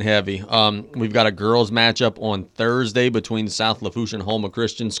hot and heavy. We've got a girls matchup on Thursday between South Lafourche and Houma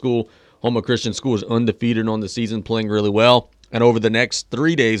Christian School. Houma Christian School is undefeated on the season, playing really well. And over the next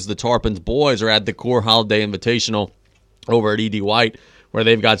 3 days, the Tarpons boys are at the Core Holiday Invitational over at E.D. White, where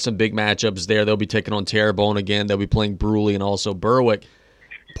they've got some big matchups there. They'll be taking on Terrebonne again. They'll be playing Bruley and also Berwick.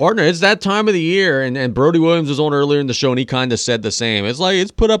 Partner, it's that time of the year, and Brody Williams was on earlier in the show, and he kind of said the same. It's like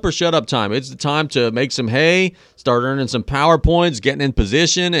it's put up or shut up time. It's the time to make some hay, start earning some power points, getting in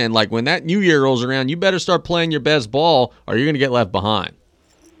position, and when that new year rolls around, you better start playing your best ball or you're going to get left behind.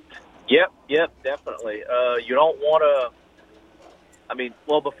 Yep, definitely. You don't want to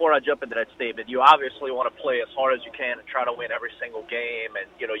before I jump into that statement, you obviously want to play as hard as you can and try to win every single game, and,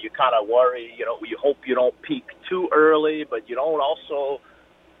 you kind of worry, you hope you don't peak too early, but you don't also...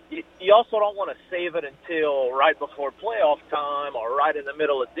 You also don't want to save it until right before playoff time or right in the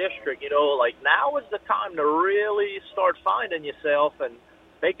middle of district. Now is the time to really start finding yourself and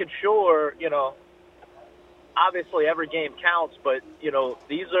making sure, obviously every game counts, but,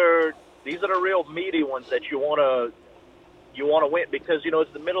 these are the real meaty ones that you want to win because,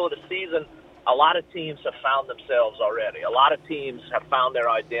 it's the middle of the season. A lot of teams have found themselves already. A lot of teams have found their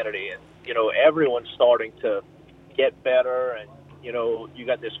identity, and, everyone's starting to get better, and you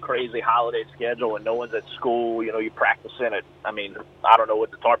got this crazy holiday schedule and no one's at school. You practicing at, I don't know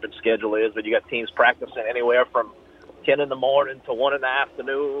what the Tarpon schedule is, but you got teams practicing anywhere from 10 in the morning to 1 in the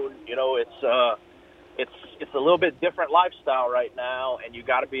afternoon. It's a little bit different lifestyle right now, and you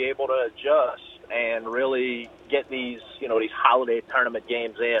got to be able to adjust and really get these holiday tournament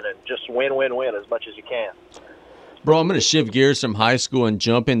games in and just win as much as you can. Bro, I'm going to shift gears from high school and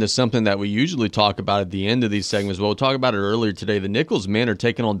jump into something that we usually talk about at the end of these segments. We'll talk about it earlier today. The Nichols men are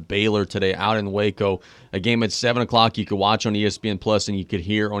taking on Baylor today out in Waco. A game at 7 o'clock you could watch on ESPN Plus and you could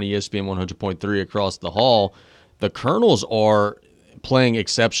hear on ESPN 100.3 across the hall. The Colonels are playing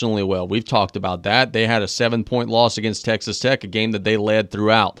exceptionally well. We've talked about that. They had a 7-point loss against Texas Tech, a game that they led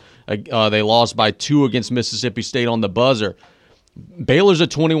throughout. They lost by 2 against Mississippi State on the buzzer. Baylor's a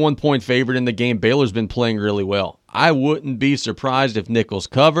 21-point favorite in the game. Baylor's been playing really well. I wouldn't be surprised if Nichols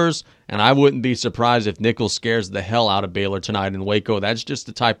covers, and I wouldn't be surprised if Nichols scares the hell out of Baylor tonight in Waco. That's just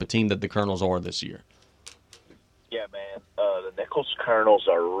the type of team that the Colonels are this year. Yeah, man. The Nichols Colonels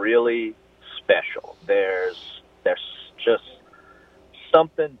are really special. There's just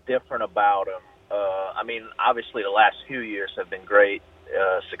something different about them. Obviously the last few years have been great,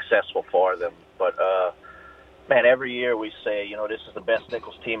 successful for them, but man, every year we say, this is the best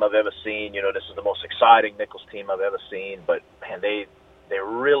Nichols team I've ever seen. This is the most exciting Nichols team I've ever seen. But, man, they're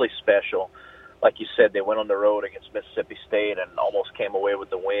really special. Like you said, they went on the road against Mississippi State and almost came away with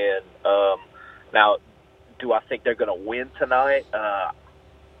the win. Now, do I think they're going to win tonight?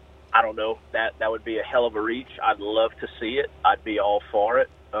 I don't know. That would be a hell of a reach. I'd love to see it. I'd be all for it.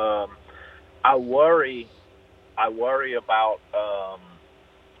 I worry about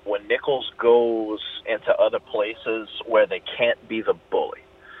when Nichols goes into other places where they can't be the bully.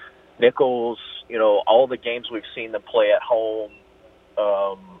 Nichols, all the games we've seen them play at home,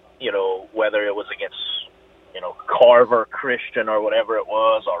 whether it was against, Carver Christian or whatever it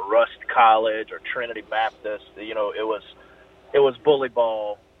was, or Rust College or Trinity Baptist, it was bully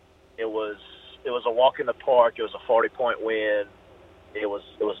ball. It was a walk in the park. It was a 40-point win. It was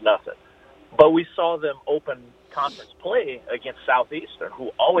nothing. But we saw them open conference play against Southeastern,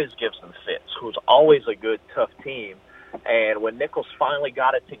 who always gives them fits, who's always a good, tough team. And when Nichols finally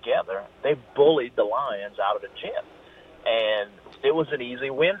got it together, they bullied the Lions out of the gym. And it was an easy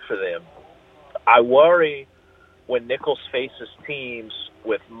win for them. I worry when Nichols faces teams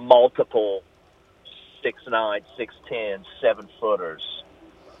with multiple 6'9", 6'10", 7-footers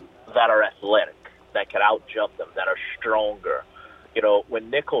that are athletic, that can out-jump them, that are stronger. When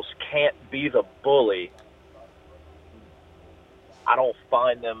Nichols can't be the bully, I don't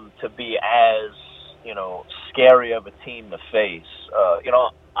find them to be as, scary of a team to face.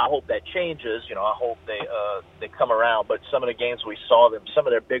 I hope that changes. I hope they come around. But some of the games we saw them, some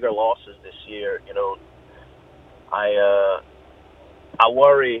of their bigger losses this year, I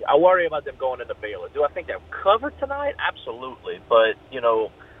worry about them going into Baylor. Do I think they'll cover tonight? Absolutely. But,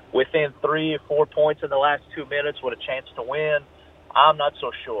 within 3 or 4 points in the last 2 minutes with a chance to win, I'm not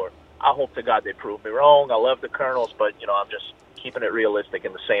so sure. I hope to God they prove me wrong. I love the Colonels, but, I'm just keeping it realistic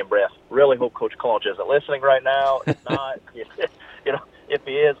in the same breath. Really hope Coach Clunch isn't listening right now. If not, if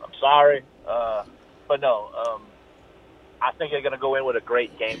he is, I'm sorry. But no, I think they're going to go in with a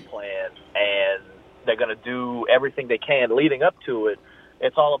great game plan, and they're going to do everything they can leading up to it.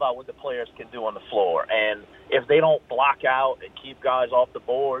 It's all about what the players can do on the floor. And if they don't block out and keep guys off the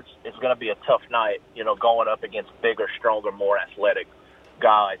boards, it's going to be a tough night, going up against bigger, stronger, more athletic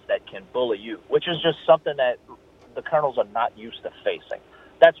guys that can bully you, which is just something that the Colonels are not used to facing.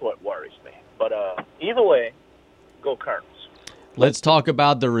 That's what worries me. But either way, go Colonels. Let's talk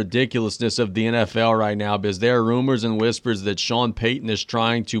about the ridiculousness of the NFL right now, because there are rumors and whispers that Sean Payton is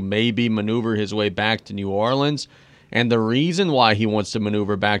trying to maybe maneuver his way back to New Orleans. And the reason why he wants to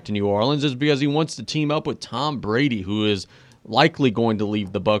maneuver back to New Orleans is because he wants to team up with Tom Brady, who is likely going to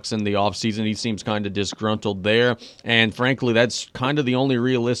leave the Bucs in the offseason. He seems kind of disgruntled there. And frankly, that's kind of the only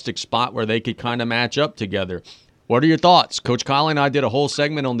realistic spot where they could kind of match up together. What are your thoughts? Coach Collie and I did a whole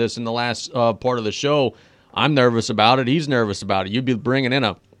segment on this in the last part of the show. I'm nervous about it. He's nervous about it. You'd be bringing in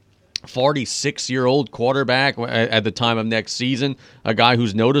a 46-year-old quarterback at the time of next season, a guy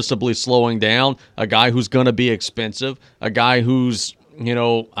who's noticeably slowing down, a guy who's going to be expensive, a guy who's, I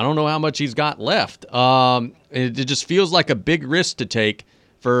don't know how much he's got left. It just feels like a big risk to take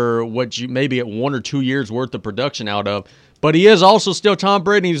for what you maybe at 1 or 2 years worth of production out of. But he is also still Tom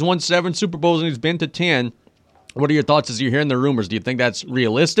Brady. He's won 7 Super Bowls and he's been to 10. What are your thoughts as you're hearing the rumors? Do you think that's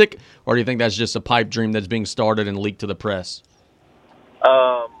realistic, or do you think that's just a pipe dream that's being started and leaked to the press?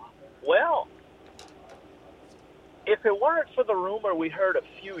 Well, if if it weren't for the rumor we heard a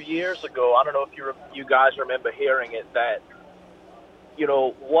few years ago, I don't know if you guys remember hearing it, that, you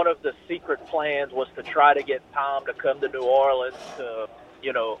know, one of the secret plans was to try to get Tom to come to New Orleans to,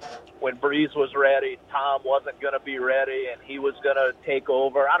 you know, when Breeze was ready, Tom wasn't going to be ready, and he was going to take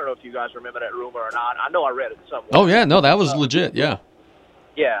over. I don't know if you guys remember that rumor or not. I know I read it somewhere. Oh, yeah. No, that was legit. Yeah.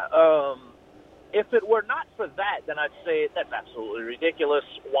 Yeah. If it were not for that, then I'd say that's absolutely ridiculous.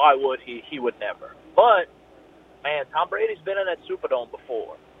 Why would he? He would never. But, man, Tom Brady's been in that Superdome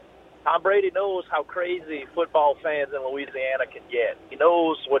before. Tom Brady knows how crazy football fans in Louisiana can get. He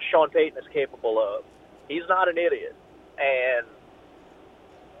knows what Sean Payton is capable of. He's not an idiot. And,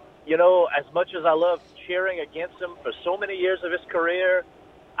 you know, as much as I love cheering against him for so many years of his career,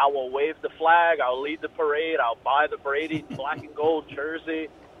 I will wave the flag. I'll lead the parade. I'll buy the Brady black and gold jersey.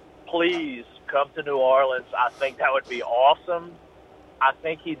 Please come to New Orleans. I think that would be awesome. I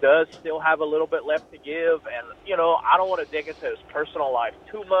think he does still have a little bit left to give. And, you know, I don't want to dig into his personal life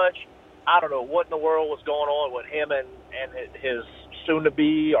too much. I don't know what in the world was going on with him and his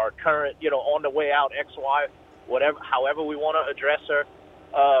soon-to-be or current, you know, on the way out ex-wife, whatever, however we want to address her.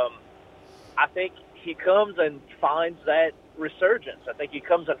 I think he comes and finds that resurgence. I think he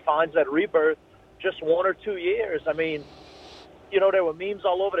comes and finds that rebirth just 1 or 2 years. I mean, you know, there were memes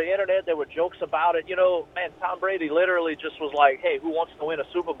all over the internet. There were jokes about it. You know, man, Tom Brady literally just was like, hey, who wants to win a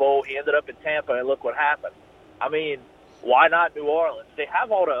Super Bowl? He ended up in Tampa, and look what happened. I mean, why not New Orleans? They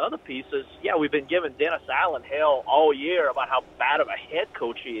have all the other pieces. Yeah, we've been giving Dennis Allen hell all year about how bad of a head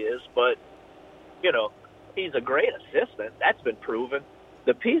coach he is, but, you know, he's a great assistant. That's been proven.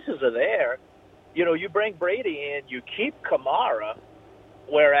 The pieces are there. You know, you bring Brady in, you keep Kamara,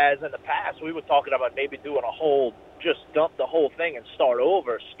 whereas in the past we were talking about maybe doing a whole, just dump the whole thing and start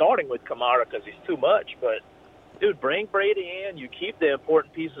over, starting with Kamara because he's too much. But, dude, bring Brady in, you keep the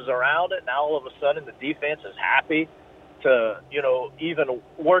important pieces around it. Now all of a sudden the defense is happy to, you know, even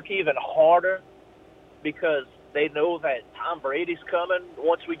work even harder because they know that Tom Brady's coming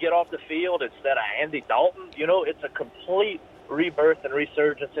once we get off the field instead of Andy Dalton. You know, it's a complete rebirth and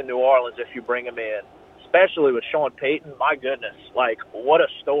resurgence in New Orleans if you bring him in, especially with Sean Payton. My goodness, like, what a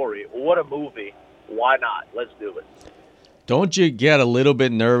story, what a movie. Why not? Let's do it. Don't you get a little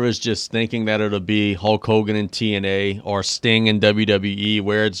bit nervous just thinking that it'll be Hulk Hogan in TNA or Sting in WWE,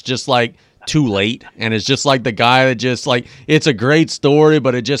 where it's just like too late, and it's just like the guy that just like, it's a great story,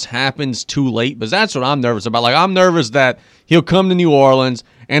 but it just happens too late? Because that's what I'm nervous about. Like, I'm nervous that he'll come to New Orleans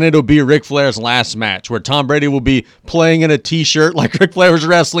and it'll be Ric Flair's last match, where Tom Brady will be playing in a T-shirt like Ric Flair was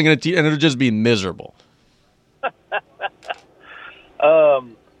wrestling in a T-shirt, and it'll just be miserable.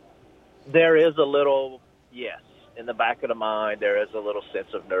 There is a little, yes, in the back of the mind, there is a little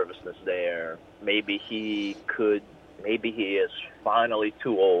sense of nervousness there. Maybe he is finally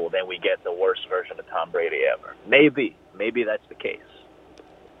too old and we get the worst version of Tom Brady ever. Maybe that's the case.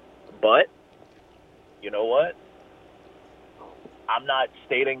 But, you know what? I'm not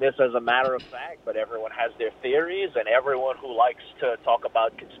stating this as a matter of fact, but everyone has their theories, and everyone who likes to talk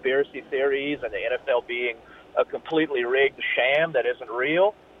about conspiracy theories and the NFL being a completely rigged sham that isn't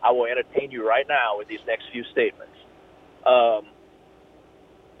real, I will entertain you right now with these next few statements. The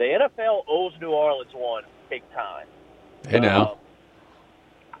NFL owes New Orleans one big time. Hey, now.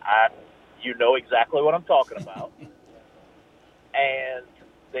 You know exactly what I'm talking about. And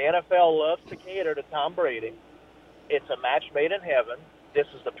the NFL loves to cater to Tom Brady. It's a match made in heaven. This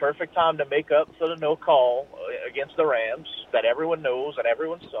is the perfect time to make up for the no call against the Rams that everyone knows and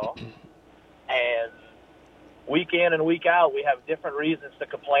everyone saw. And week in and week out, we have different reasons to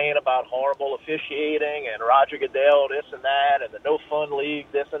complain about horrible officiating and Roger Goodell this and that and the no fun league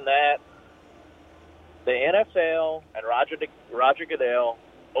this and that. The NFL and Roger Goodell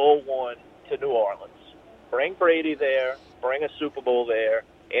owe one to New Orleans. Bring Brady there. Bring a Super Bowl there.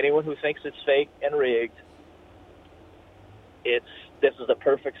 Anyone who thinks it's fake and rigged, this is the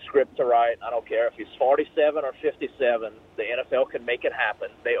perfect script to write. I don't care if he's 47 or 57. The NFL can make it happen.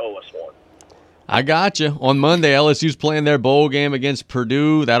 They owe us one. I got you. On Monday, LSU's playing their bowl game against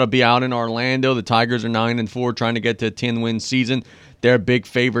Purdue. That'll be out in Orlando. The Tigers are 9-4, trying to get to a 10-win season. They're a big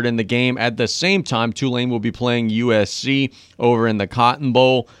favorite in the game. At the same time, Tulane will be playing USC over in the Cotton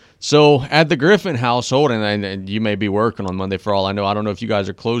Bowl. So at the Griffin household, and you may be working on Monday for all I know. I don't know if you guys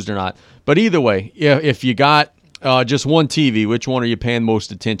are closed or not. But either way, if you got just one TV, which one are you paying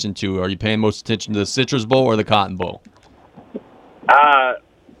most attention to? Are you paying most attention to the Citrus Bowl or the Cotton Bowl?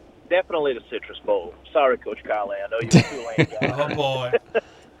 Definitely the Citrus Bowl. Sorry, Coach Kyle. I know you're a Tulane guy. Oh, boy.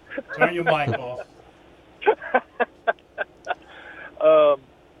 Turn your mic off.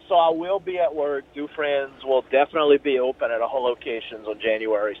 So I will be at work. Do Friends will definitely be open at all locations on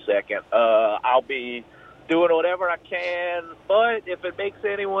January 2nd. I'll be doing whatever I can. But if it makes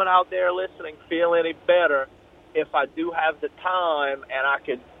anyone out there listening feel any better, if I do have the time and I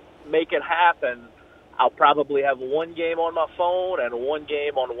could make it happen, I'll probably have one game on my phone and one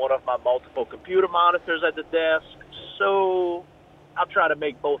game on one of my multiple computer monitors at the desk. So I'll try to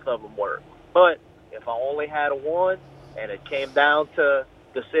make both of them work. But if I only had one and it came down to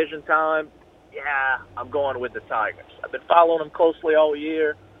decision time, yeah, I'm going with the Tigers. I've been following them closely all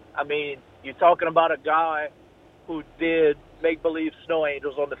year. I mean, you're talking about a guy who did make-believe snow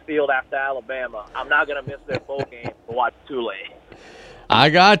angels on the field after Alabama. I'm not going to miss their bowl game to watch Tulane. I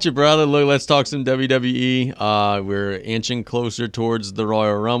got you, brother. Look, let's talk some WWE. We're inching closer towards the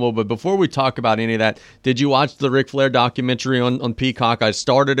Royal Rumble. But before we talk about any of that, did you watch the Ric Flair documentary on Peacock? I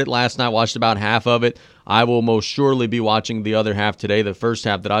started it last night, watched about half of it. I will most surely be watching the other half today. The first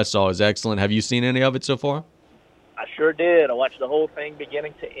half that I saw is excellent. Have you seen any of it so far? I sure did. I watched the whole thing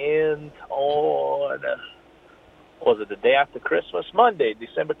beginning to end on, was it the day after Christmas? Monday,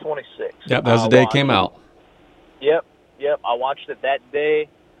 December 26th. Yep, that was the day it came out. Yep. I watched it that day.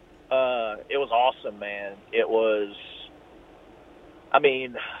 It was awesome, man. It was, I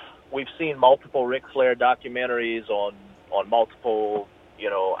mean, we've seen multiple Ric Flair documentaries on multiple,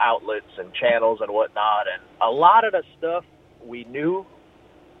 outlets and channels and whatnot. And a lot of the stuff we knew,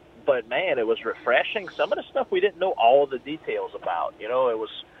 but man, it was refreshing. Some of the stuff we didn't know all the details about. It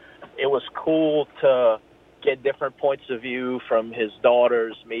was cool to get different points of view from his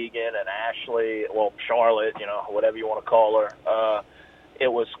daughters, Megan and Ashley, well, Charlotte, whatever you want to call her.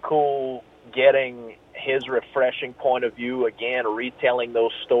 It was cool getting his refreshing point of view, again, retelling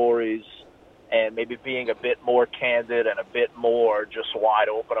those stories and maybe being a bit more candid and a bit more just wide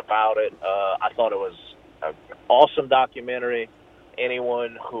open about it. I thought it was an awesome documentary.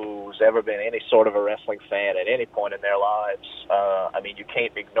 Anyone who's ever been any sort of a wrestling fan at any point in their lives, you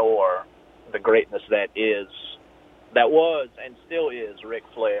can't ignore the greatness that was and still is Ric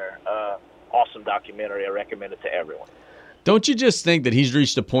Flair. Awesome documentary. I recommend it to everyone. Don't you just think that he's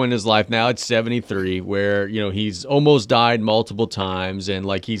reached a point in his life now at 73 where, he's almost died multiple times and,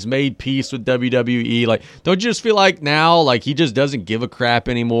 he's made peace with WWE? Don't you just feel like now, he just doesn't give a crap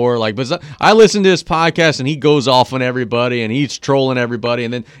anymore? But I listen to his podcast and he goes off on everybody and he's trolling everybody.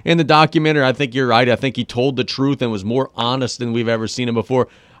 And then in the documentary, I think you're right. I think he told the truth and was more honest than we've ever seen him before.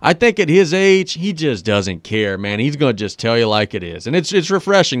 I think at his age, he just doesn't care, man. He's going to just tell you like it is. And it's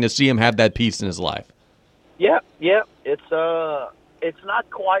refreshing to see him have that peace in his life. Yeah. It's not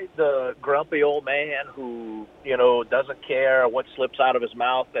quite the grumpy old man who, doesn't care what slips out of his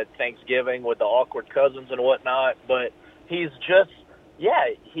mouth at Thanksgiving with the awkward cousins and whatnot. But he's just,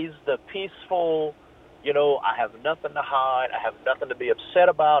 he's the peaceful, I have nothing to hide. I have nothing to be upset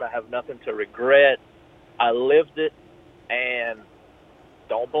about. I have nothing to regret. I lived it, and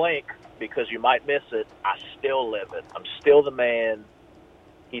don't blink because you might miss it. I still live it. I'm still the man.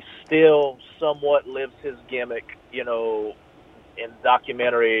 He still somewhat lives his gimmick, in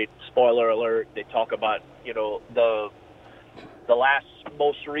documentary, spoiler alert, they talk about, the last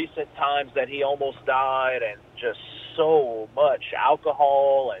most recent times that he almost died and just so much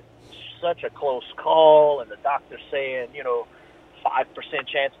alcohol and such a close call and the doctor saying, 5%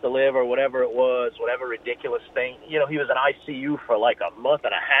 chance to live or whatever it was, whatever ridiculous thing. He was in ICU for a month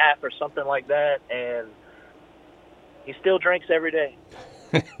and a half or something like that, and he still drinks every day.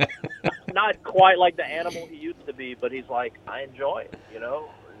 Not quite like the animal he used to be, but he's like, I enjoy it,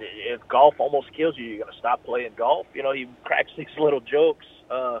 If golf almost kills you, you're going to stop playing golf. He cracks these little jokes.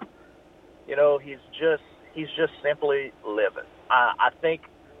 He's just simply living. I think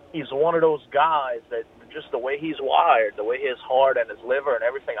he's one of those guys that just the way he's wired, the way his heart and his liver and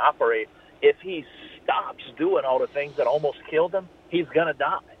everything operate, if he stops doing all the things that almost killed him, he's going to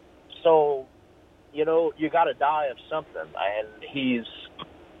die. So, you got to die of something. And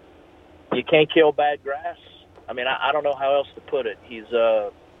you can't kill bad grass. I don't know how else to put it.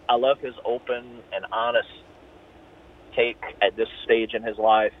 I love his open and honest take at this stage in his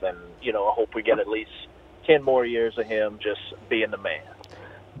life. And, I hope we get at least 10 more years of him just being the man.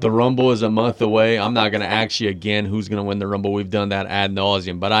 The Rumble is a month away. I'm not going to ask you again who's going to win the Rumble. We've done that ad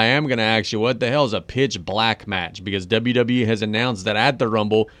nauseum. But I am going to ask you, what the hell is a pitch black match? Because WWE has announced that at the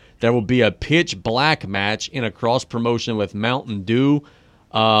Rumble, there will be a pitch black match in a cross promotion with Mountain Dew.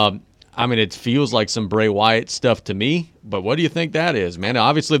 It feels like some Bray Wyatt stuff to me. But what do you think that is, man?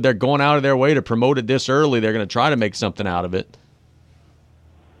 Obviously, if they're going out of their way to promote it this early, they're going to try to make something out of it.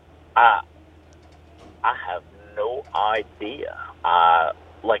 I have no idea.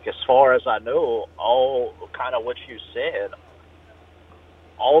 As far as I know, all kind of what you said,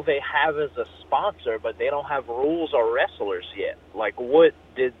 all they have is a sponsor, but they don't have rules or wrestlers yet. What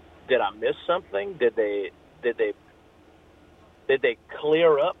did I miss something? Did they Did they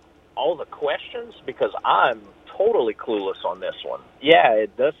clear up all the questions? Because I'm totally clueless on this one. Yeah,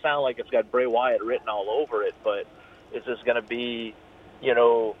 it does sound like it's got Bray Wyatt written all over it, but is this going to be,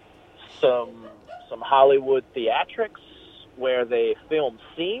 some Hollywood theatrics where they film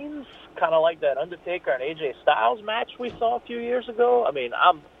scenes, kind of like that Undertaker and AJ Styles match we saw a few years ago? I mean,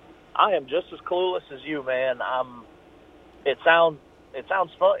 I am just as clueless as you, man. It sounds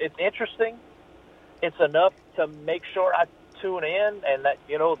fun. It's interesting. It's enough to make sure I tune in, and that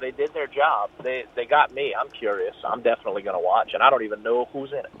they did their job. They got me. I'm curious. I'm definitely going to watch, and I don't even know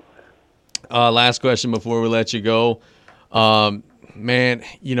who's in it. Last question before we let you go. Man,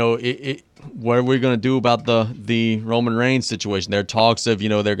 what are we going to do about the Roman Reigns situation? There are talks of,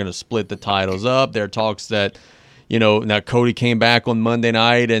 they're going to split the titles up. There are talks that, now Cody came back on Monday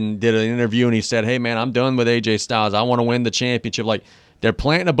night and did an interview, and he said, hey, man, I'm done with AJ Styles. I want to win the championship. Like, they're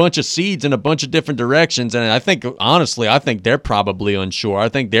planting a bunch of seeds in a bunch of different directions, and I think they're probably unsure. I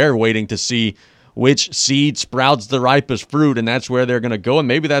think they're waiting to see which seed sprouts the ripest fruit, and that's where they're going to go. And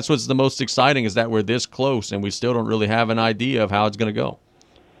maybe that's what's the most exciting, is that we're this close, and we still don't really have an idea of how it's going to go.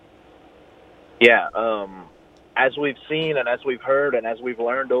 Yeah, as we've seen and as we've heard and as we've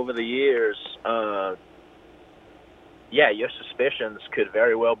learned over the years, your suspicions could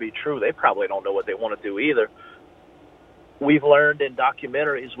very well be true. They probably don't know what they want to do either. We've learned in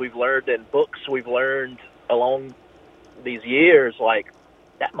documentaries, we've learned in books, we've learned along these years, like,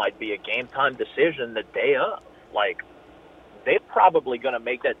 that might be a game-time decision the day of. Like, they're probably going to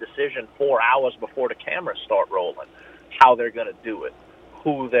make that decision 4 hours before the cameras start rolling, how they're going to do it,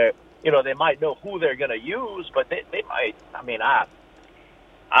 who they're, they might know who they're going to use, but they might,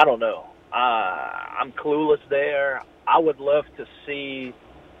 I don't know. I'm clueless there. I would love to see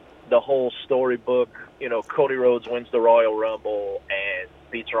the whole storybook. Cody Rhodes wins the Royal Rumble and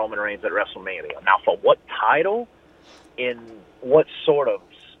beats Roman Reigns at WrestleMania. Now, for what title, in what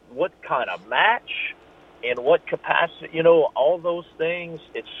kind of match, in what capacity, all those things,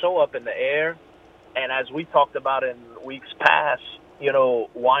 it's so up in the air. And as we talked about in weeks past,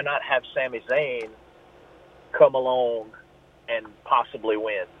 why not have Sami Zayn come along and possibly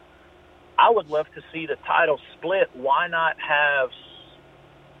win? I would love to see the title split. Why not have,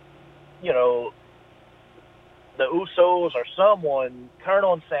 the Usos or someone turn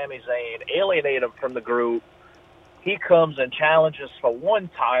on Sami Zayn, alienate him from the group. He comes and challenges for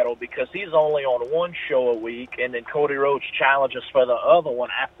one title because he's only on one show a week, and then Cody Rhodes challenges for the other one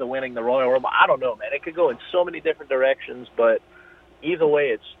after winning the Royal Rumble. I don't know, man. It could go in so many different directions, but either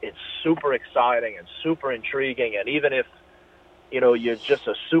way, it's super exciting and super intriguing. And even if, you're just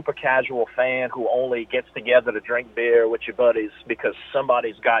a super casual fan who only gets together to drink beer with your buddies because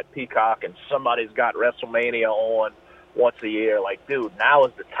somebody's got Peacock and somebody's got WrestleMania on once a year, like, dude, now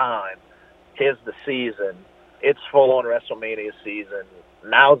is the time. 'Tis the season. It's full-on WrestleMania season.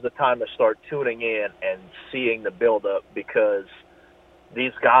 Now's the time to start tuning in and seeing the build-up, because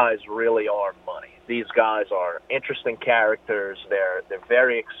these guys really are money. These guys are interesting characters. They're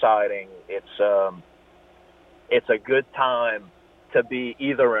very exciting. It's a good time to be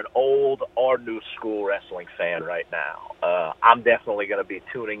either an old or new school wrestling fan right now. I'm definitely going to be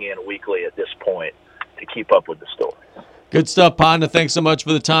tuning in weekly at this point to keep up with the stories. Good stuff, partner. Thanks so much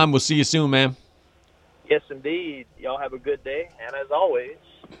for the time. We'll see you soon, man. Yes, indeed. Y'all have a good day. And as always,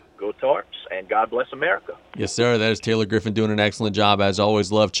 go Tarps, and God bless America. Yes, sir. That is Taylor Griffin doing an excellent job. As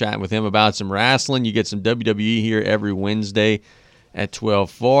always, love chatting with him about some wrestling. You get some WWE here every Wednesday at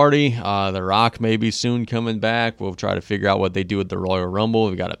 12:40. The Rock may be soon coming back. We'll try to figure out what they do with the Royal Rumble.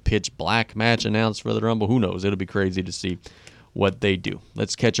 We've got a pitch black match announced for the Rumble. Who knows? It'll be crazy to see what they do.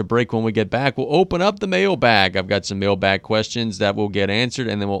 Let's catch a break. When we get back, we'll open up the mailbag. I've got some mailbag questions that will get answered,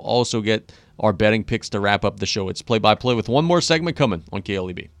 and then we'll also get our betting picks to wrap up the show. It's play-by-play with one more segment coming on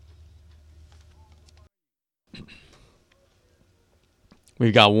KLEB.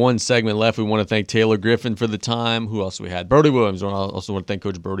 We've got one segment left. We want to thank Taylor Griffin for the time. Who else we had? Brody Williams. I also want to thank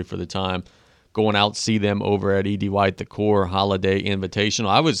Coach Brody for the time. Going out, see them over at E.D. White, the Core Holiday Invitational.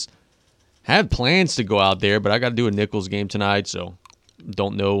 I had plans to go out there, but I got to do a Nichols game tonight, so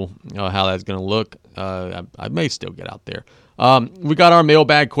don't know how that's going to look. I may still get out there. We got our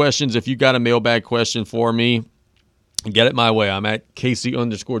mailbag questions. If you got a mailbag question for me, get it my way. I'm at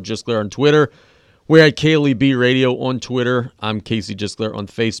Casey_Gisler on Twitter. We're at KLEB Radio on Twitter. I'm Casey Gisler on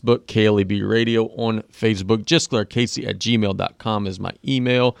Facebook, KLEB Radio on Facebook. GislerCasey@gmail.com is my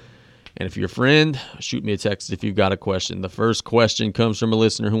email. And if you're a friend, shoot me a text if you've got a question. The first question comes from a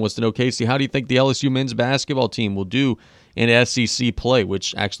listener who wants to know, Casey, how do you think the LSU men's basketball team will do in SEC play,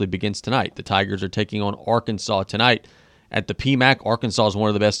 which actually begins tonight? The Tigers are taking on Arkansas tonight at the PMAC. Arkansas is one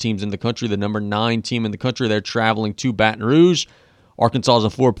of the best teams in the country, the number 9 team in the country. They're traveling to Baton Rouge. Arkansas is a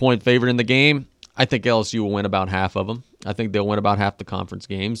 4-point favorite in the game. I think LSU will win about half of them. I think they'll win about half the conference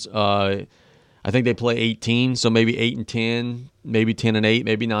games. I think they play 18, so maybe 8-10, maybe 10-8,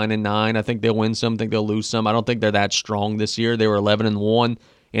 maybe 9-9. I think they'll win some. I think they'll lose some. I don't think they're that strong this year. They were 11-1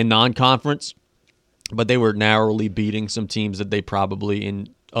 in non-conference, but they were narrowly beating some teams that they probably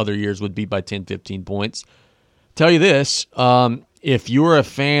in other years would beat by 10, 15 points. Tell you this, if you're a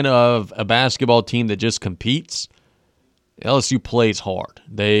fan of a basketball team that just competes, LSU plays hard.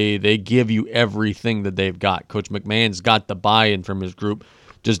 They give you everything that they've got. Coach McMahon's got the buy-in from his group.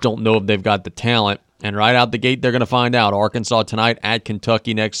 Just don't know if they've got the talent. And right out the gate, they're going to find out. Arkansas tonight, at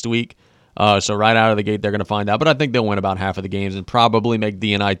Kentucky next week. So right out of the gate, they're going to find out. But I think they'll win about half of the games and probably make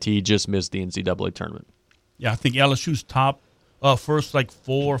the NIT, just miss the NCAA tournament. Yeah, I think LSU's top first 4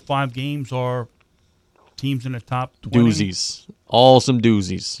 or 5 games are teams in the top 20. Doozies. All some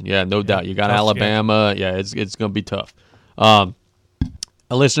doozies. Yeah, no doubt. You got Alabama. Schedule. Yeah, it's going to be tough. A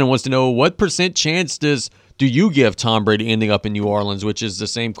listener wants to know, what % chance do you give Tom Brady ending up in New Orleans, which is the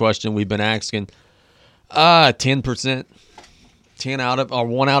same question we've been asking. 10%. 1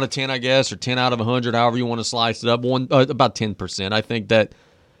 out of 10, I guess, or 10 out of 100, however you want to slice it up. About 10%. I think that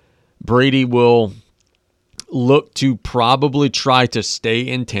Brady will look to probably try to stay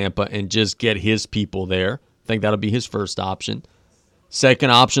in Tampa and just get his people there. I think that'll be his first option.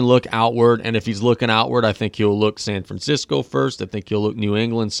 Second option, look outward, and if he's looking outward, I think he'll look San Francisco first. I think he'll look New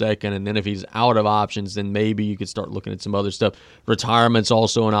England second, and then if he's out of options, then maybe you could start looking at some other stuff. Retirement's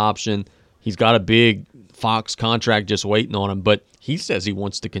also an option. He's got a big Fox contract just waiting on him, but he says he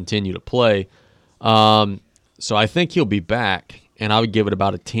wants to continue to play. So I think he'll be back, and I would give it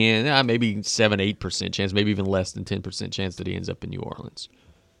about a 10, maybe 7-8% chance, maybe even less than 10% chance that he ends up in New Orleans.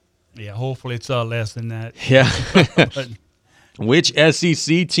 Yeah, hopefully it's less than that. Yeah. But which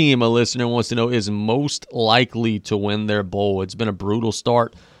SEC team, a listener wants to know, is most likely to win their bowl? It's been a brutal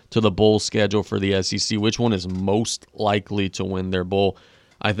start to the bowl schedule for the SEC. Which one is most likely to win their bowl?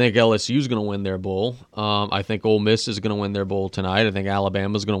 I think LSU is going to win their bowl. I think Ole Miss is going to win their bowl tonight. I think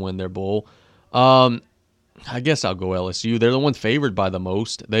Alabama is going to win their bowl. I guess I'll go LSU. They're the one favored by the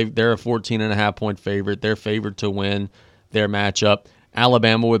most. They're a 14.5-point favorite. They're favored to win their matchup.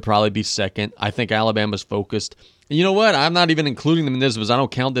 Alabama would probably be second. I think Alabama's focused. You know what? I'm not even including them in this because I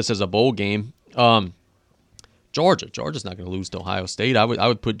don't count this as a bowl game. Georgia's not going to lose to Ohio State. I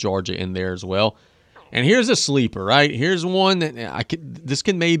would put Georgia in there as well. And here's a sleeper, right? Here's one that this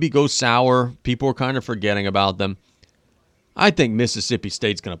can maybe go sour. People are kind of forgetting about them. I think Mississippi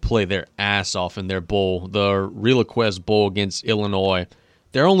State's going to play their ass off in their bowl, the RealQuest Bowl against Illinois.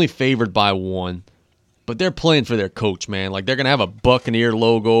 They're only favored by 1, but they're playing for their coach, man. Like, they're going to have a Buccaneer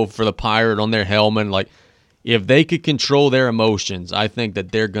logo for the Pirate on their helmet. Like, if they could control their emotions, I think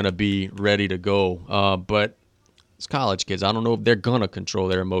that they're going to be ready to go. But it's college kids. I don't know if they're going to control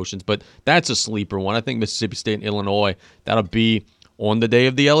their emotions, but that's a sleeper one. I think Mississippi State and Illinois, that'll be on the day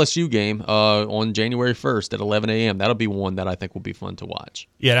of the LSU game on January 1st at 11 a.m. That'll be one that I think will be fun to watch.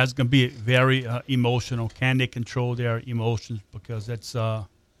 Yeah, that's going to be very emotional. Can they control their emotions? Because that's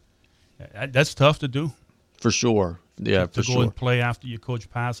tough to do. For sure. Yeah, to go and play after your coach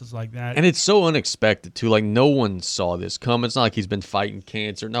passes like that. And it's so unexpected, too. Like, no one saw this come. It's not like he's been fighting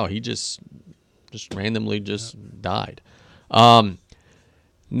cancer. No, he just randomly died.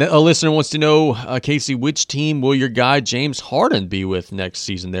 A listener wants to know, Casey, which team will your guy James Harden be with next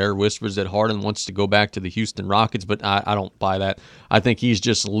season? There are whispers that Harden wants to go back to the Houston Rockets, but I don't buy that. I think he's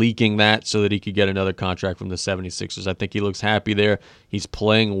just leaking that so that he could get another contract from the 76ers. I think he looks happy there. He's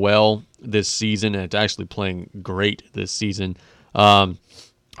playing well this season, and it's actually playing great this season.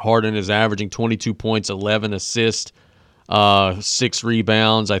 Harden is averaging 22 points, 11 assists, 6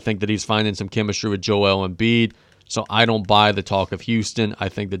 rebounds. I think that he's finding some chemistry with Joel Embiid. So I don't buy the talk of Houston. I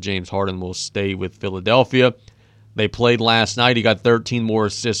think that James Harden will stay with Philadelphia. They played last night. He got 13 more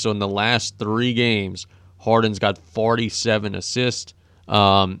assists. So in the last 3 games, Harden's got 47 assists.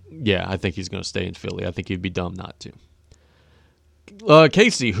 I think he's going to stay in Philly. I think he'd be dumb not to.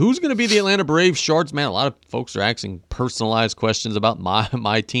 Casey, who's going to be the Atlanta Braves shorts? Man, a lot of folks are asking personalized questions about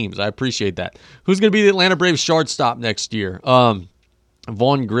my teams. I appreciate that. Who's going to be the Atlanta Braves shortstop next year?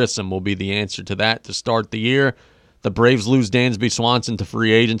 Vaughn Grissom will be the answer to that to start the year. The Braves lose Dansby Swanson to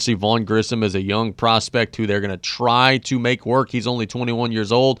free agency. Vaughn Grissom is a young prospect who they're going to try to make work. He's only 21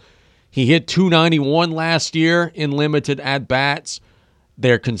 years old. He hit .291 last year in limited at-bats.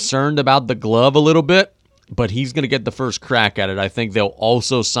 They're concerned about the glove a little bit, but he's going to get the first crack at it. I think they'll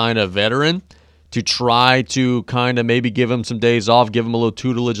also sign a veteran to try to kind of maybe give him some days off, give him a little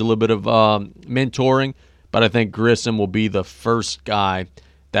tutelage, a little bit of mentoring. but I think Grissom will be the first guy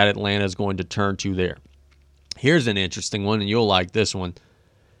that Atlanta is going to turn to there. Here's an interesting one, and you'll like this one.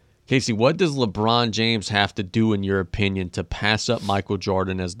 Casey, what does LeBron James have to do, in your opinion, to pass up Michael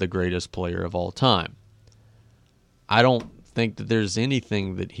Jordan as the greatest player of all time? I don't think that there's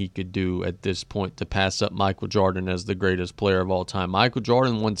anything that he could do at this point to pass up Michael Jordan as the greatest player of all time. Michael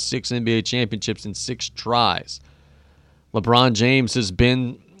Jordan won 6 NBA championships in 6 tries. LeBron James has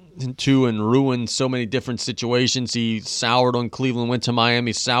been into and ruined so many different situations. He soured on Cleveland, went to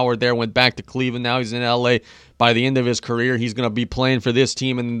Miami, soured there, went back to Cleveland. Now he's in LA. By the end of his career, he's going to be playing for this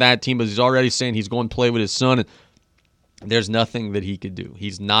team and that team, but he's already saying he's going to play with his son. And there's nothing that he could do.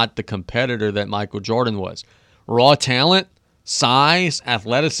 He's not the competitor that Michael Jordan was. Raw talent, size,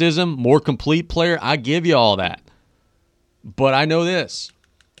 athleticism, more complete player, I give you all that. But I know this.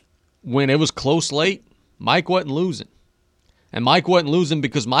 When it was close late, Mike wasn't losing. And Mike wasn't losing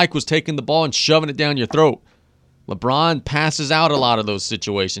because Mike was taking the ball and shoving it down your throat. LeBron passes out a lot of those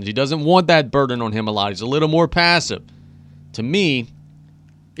situations. He doesn't want that burden on him a lot. He's a little more passive. To me,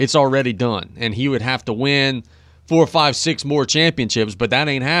 it's already done. And he would have to win 4, 5, 6 more championships, but that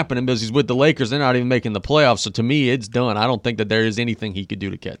ain't happening because he's with the Lakers. They're not even making the playoffs. So to me, it's done. I don't think that there is anything he could do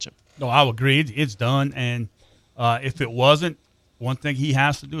to catch him. No, I agree. It's done. And if it wasn't, one thing he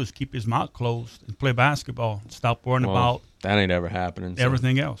has to do is keep his mouth closed and play basketball. Stop worrying about that ain't ever happening.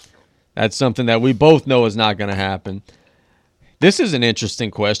 Everything else. That's something that we both know is not going to happen. This is an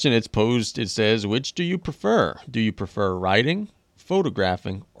interesting question. It's posed, it says, which do you prefer? Do you prefer writing,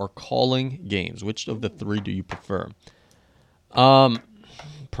 photographing, or calling games? Which of the 3 do you prefer?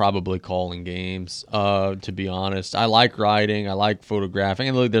 Probably calling games, to be honest. I like writing. I like photographing.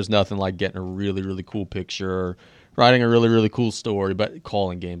 And look, there's nothing like getting a really, really cool picture or writing a really, really cool story, but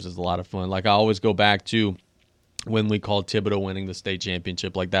calling games is a lot of fun. Like, I always go back to when we called Thibodeau winning the state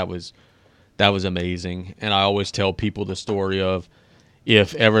championship. Like, that was amazing. And I always tell people the story of,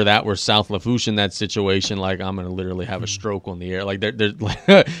 if ever that were South Lafourche in that situation, like, I'm going to literally have a stroke on the air. Like,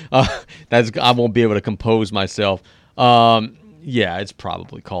 I won't be able to compose myself. Yeah, it's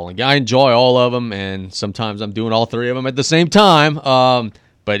probably calling. I enjoy all of them, and sometimes I'm doing all 3 of them at the same time.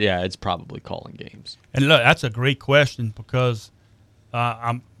 But, yeah, it's probably calling games. And, look, that's a great question because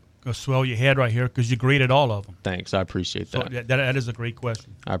I'm going to swell your head right here because you graded all of them. Thanks. I appreciate that. So that is a great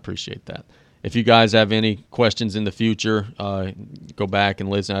question. I appreciate that. If you guys have any questions in the future, go back and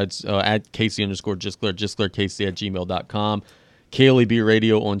listen. It's at Casey_JustClear@gmail.com. KLEB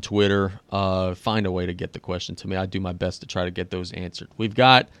Radio on Twitter. Find a way to get the question to me. I do my best to try to get those answered. We've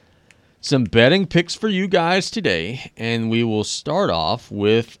got some betting picks for you guys today, and we will start off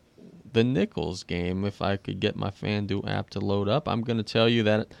with the Nichols game. If I could get my FanDuel app to load up, I'm going to tell you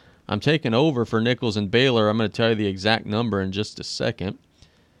that I'm taking over for Nichols and Baylor. I'm going to tell you the exact number in just a second.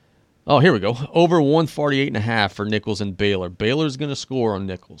 Oh, here we go. Over 148.5 for Nichols and Baylor. Baylor's going to score on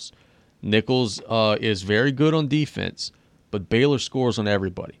Nichols. Nichols is very good on defense, but Baylor scores on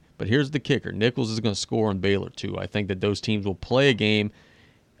everybody. But here's the kicker. Nichols is going to score on Baylor, too. I think that those teams will play a game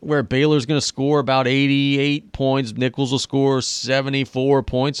where Baylor's going to score about 88 points. Nichols will score 74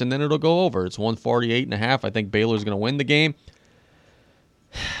 points, and then it'll go over. It's 148.5. I think Baylor's going to win the game.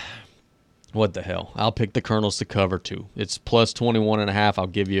 What the hell? I'll pick the Colonels to cover, too. It's plus 21.5. I'll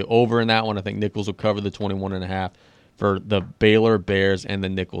give you over in that one. I think Nichols will cover the 21.5 for the Baylor Bears and the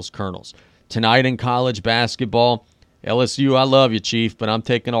Nichols Colonels. Tonight in college basketball, LSU, I love you, Chief, but I'm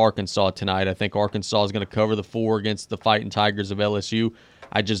taking Arkansas tonight. I think Arkansas is going to cover the 4 against the Fighting Tigers of LSU.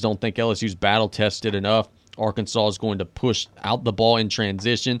 I just don't think LSU's battle-tested enough. Arkansas is going to push out the ball in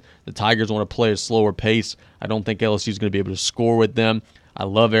transition. The Tigers want to play a slower pace. I don't think LSU is going to be able to score with them. I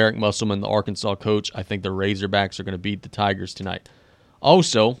love Eric Musselman, the Arkansas coach. I think the Razorbacks are going to beat the Tigers tonight.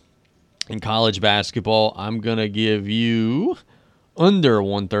 Also, in college basketball, I'm going to give you under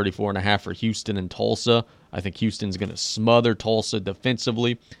 134.5 for Houston and Tulsa. I think Houston's going to smother Tulsa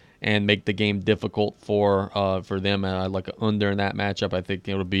defensively and make the game difficult for them. And I like an under in that matchup. I think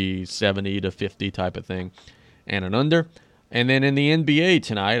it'll be 70-50 type of thing and an under. And then in the NBA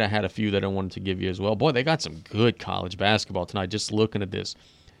tonight, I had a few that I wanted to give you as well. Boy, they got some good college basketball tonight, just looking at this.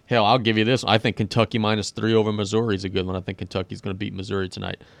 Hell, I'll give you this. I think Kentucky -3 over Missouri is a good one. I think Kentucky's going to beat Missouri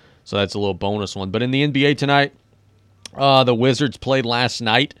tonight. So that's a little bonus one. But in the NBA tonight, the Wizards played last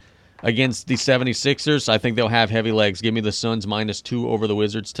night against the 76ers. I think they'll have heavy legs. Give me the Suns -2 over the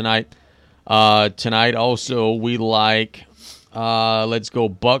Wizards tonight. Tonight also, we like, let's go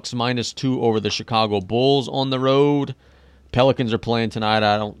Bucks -2 over the Chicago Bulls on the road. Pelicans are playing tonight.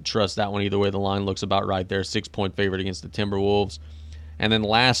 I don't trust that one either way. The line looks about right there. 6-point favorite against the Timberwolves. And then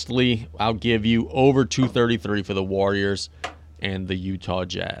lastly, I'll give you over 233 for the Warriors and the Utah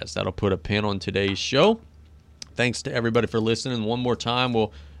Jazz. That'll put a pin on today's show. Thanks to everybody for listening. One more time,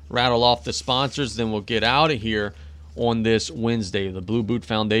 we'll rattle off the sponsors, then we'll get out of here on this Wednesday. The Blue Boot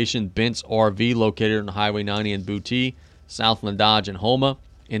Foundation, Bent's RV, located on Highway 90 in Booty, Southland Dodge in Homa,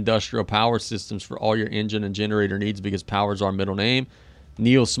 Industrial Power Systems for all your engine and generator needs because power's our middle name,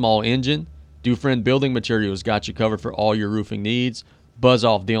 Neil Small Engine, Dufresne Building Materials, got you covered for all your roofing needs, Buzz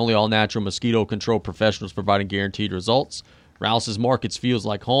Off, the only all-natural mosquito control professionals providing guaranteed results, Rouse's Markets feels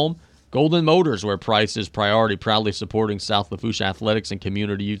like home, Golden Motors, where price is priority, proudly supporting South Lafourche athletics and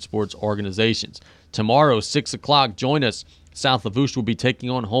community youth sports organizations. Tomorrow, 6 o'clock, join us. South Lafourche will be taking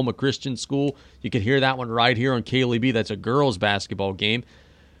on Homa Christian School. You can hear that one right here on KLEB. That's a girls' basketball game.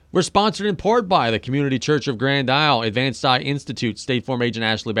 We're sponsored in part by the Community Church of Grand Isle, Advanced Eye Institute, State Farm Agent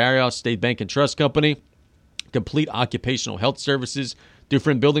Ashley Barrios, State Bank and Trust Company, Complete Occupational Health Services,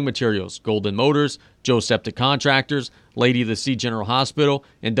 Dufresne Building Materials, Golden Motors, Joe Septic Contractors, Lady of the Sea General Hospital,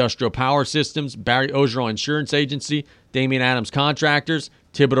 Industrial Power Systems, Barry Ogeron Insurance Agency, Damian Adams Contractors,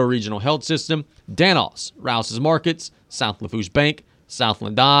 Thibodeau Regional Health System, Danos, Rouse's Markets, South Lafourche Bank,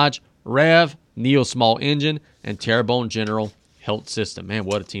 Southland Dodge, Rev, Neil Small Engine, and Terrebonne General Health System. Man,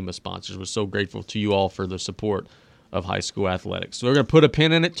 what a team of sponsors. We're so grateful to you all for the support of high school athletics. So we're going to put a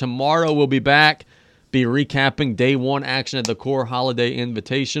pin in it. Tomorrow we'll be back. Be recapping day one action at the Core Holiday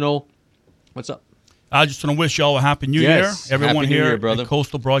Invitational. What's up? I just want to wish y'all a Happy New Year. Everyone Happy New here Year, brother. at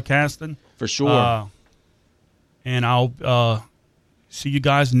Coastal Broadcasting. For sure. And I'll see you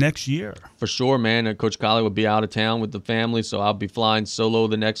guys next year. For sure, man. And Coach Collie will be out of town with the family, so I'll be flying solo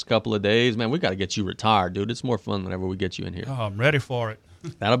the next couple of days. Man, we got to get you retired, dude. It's more fun whenever we get you in here. Oh, I'm ready for it.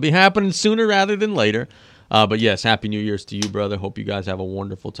 That'll be happening sooner rather than later. But yes, Happy New Year's to you, brother. Hope you guys have a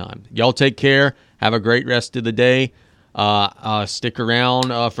wonderful time. Y'all take care. Have a great rest of the day. Stick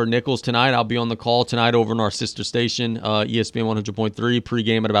around for Nichols tonight. I'll be on the call tonight over on our sister station, ESPN 100.3.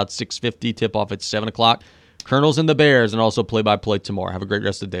 Pregame at about 6:50. Tip-off at 7 o'clock. Colonels and the Bears, and also play-by-play tomorrow. Have a great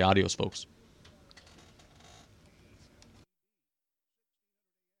rest of the day. Adios, folks.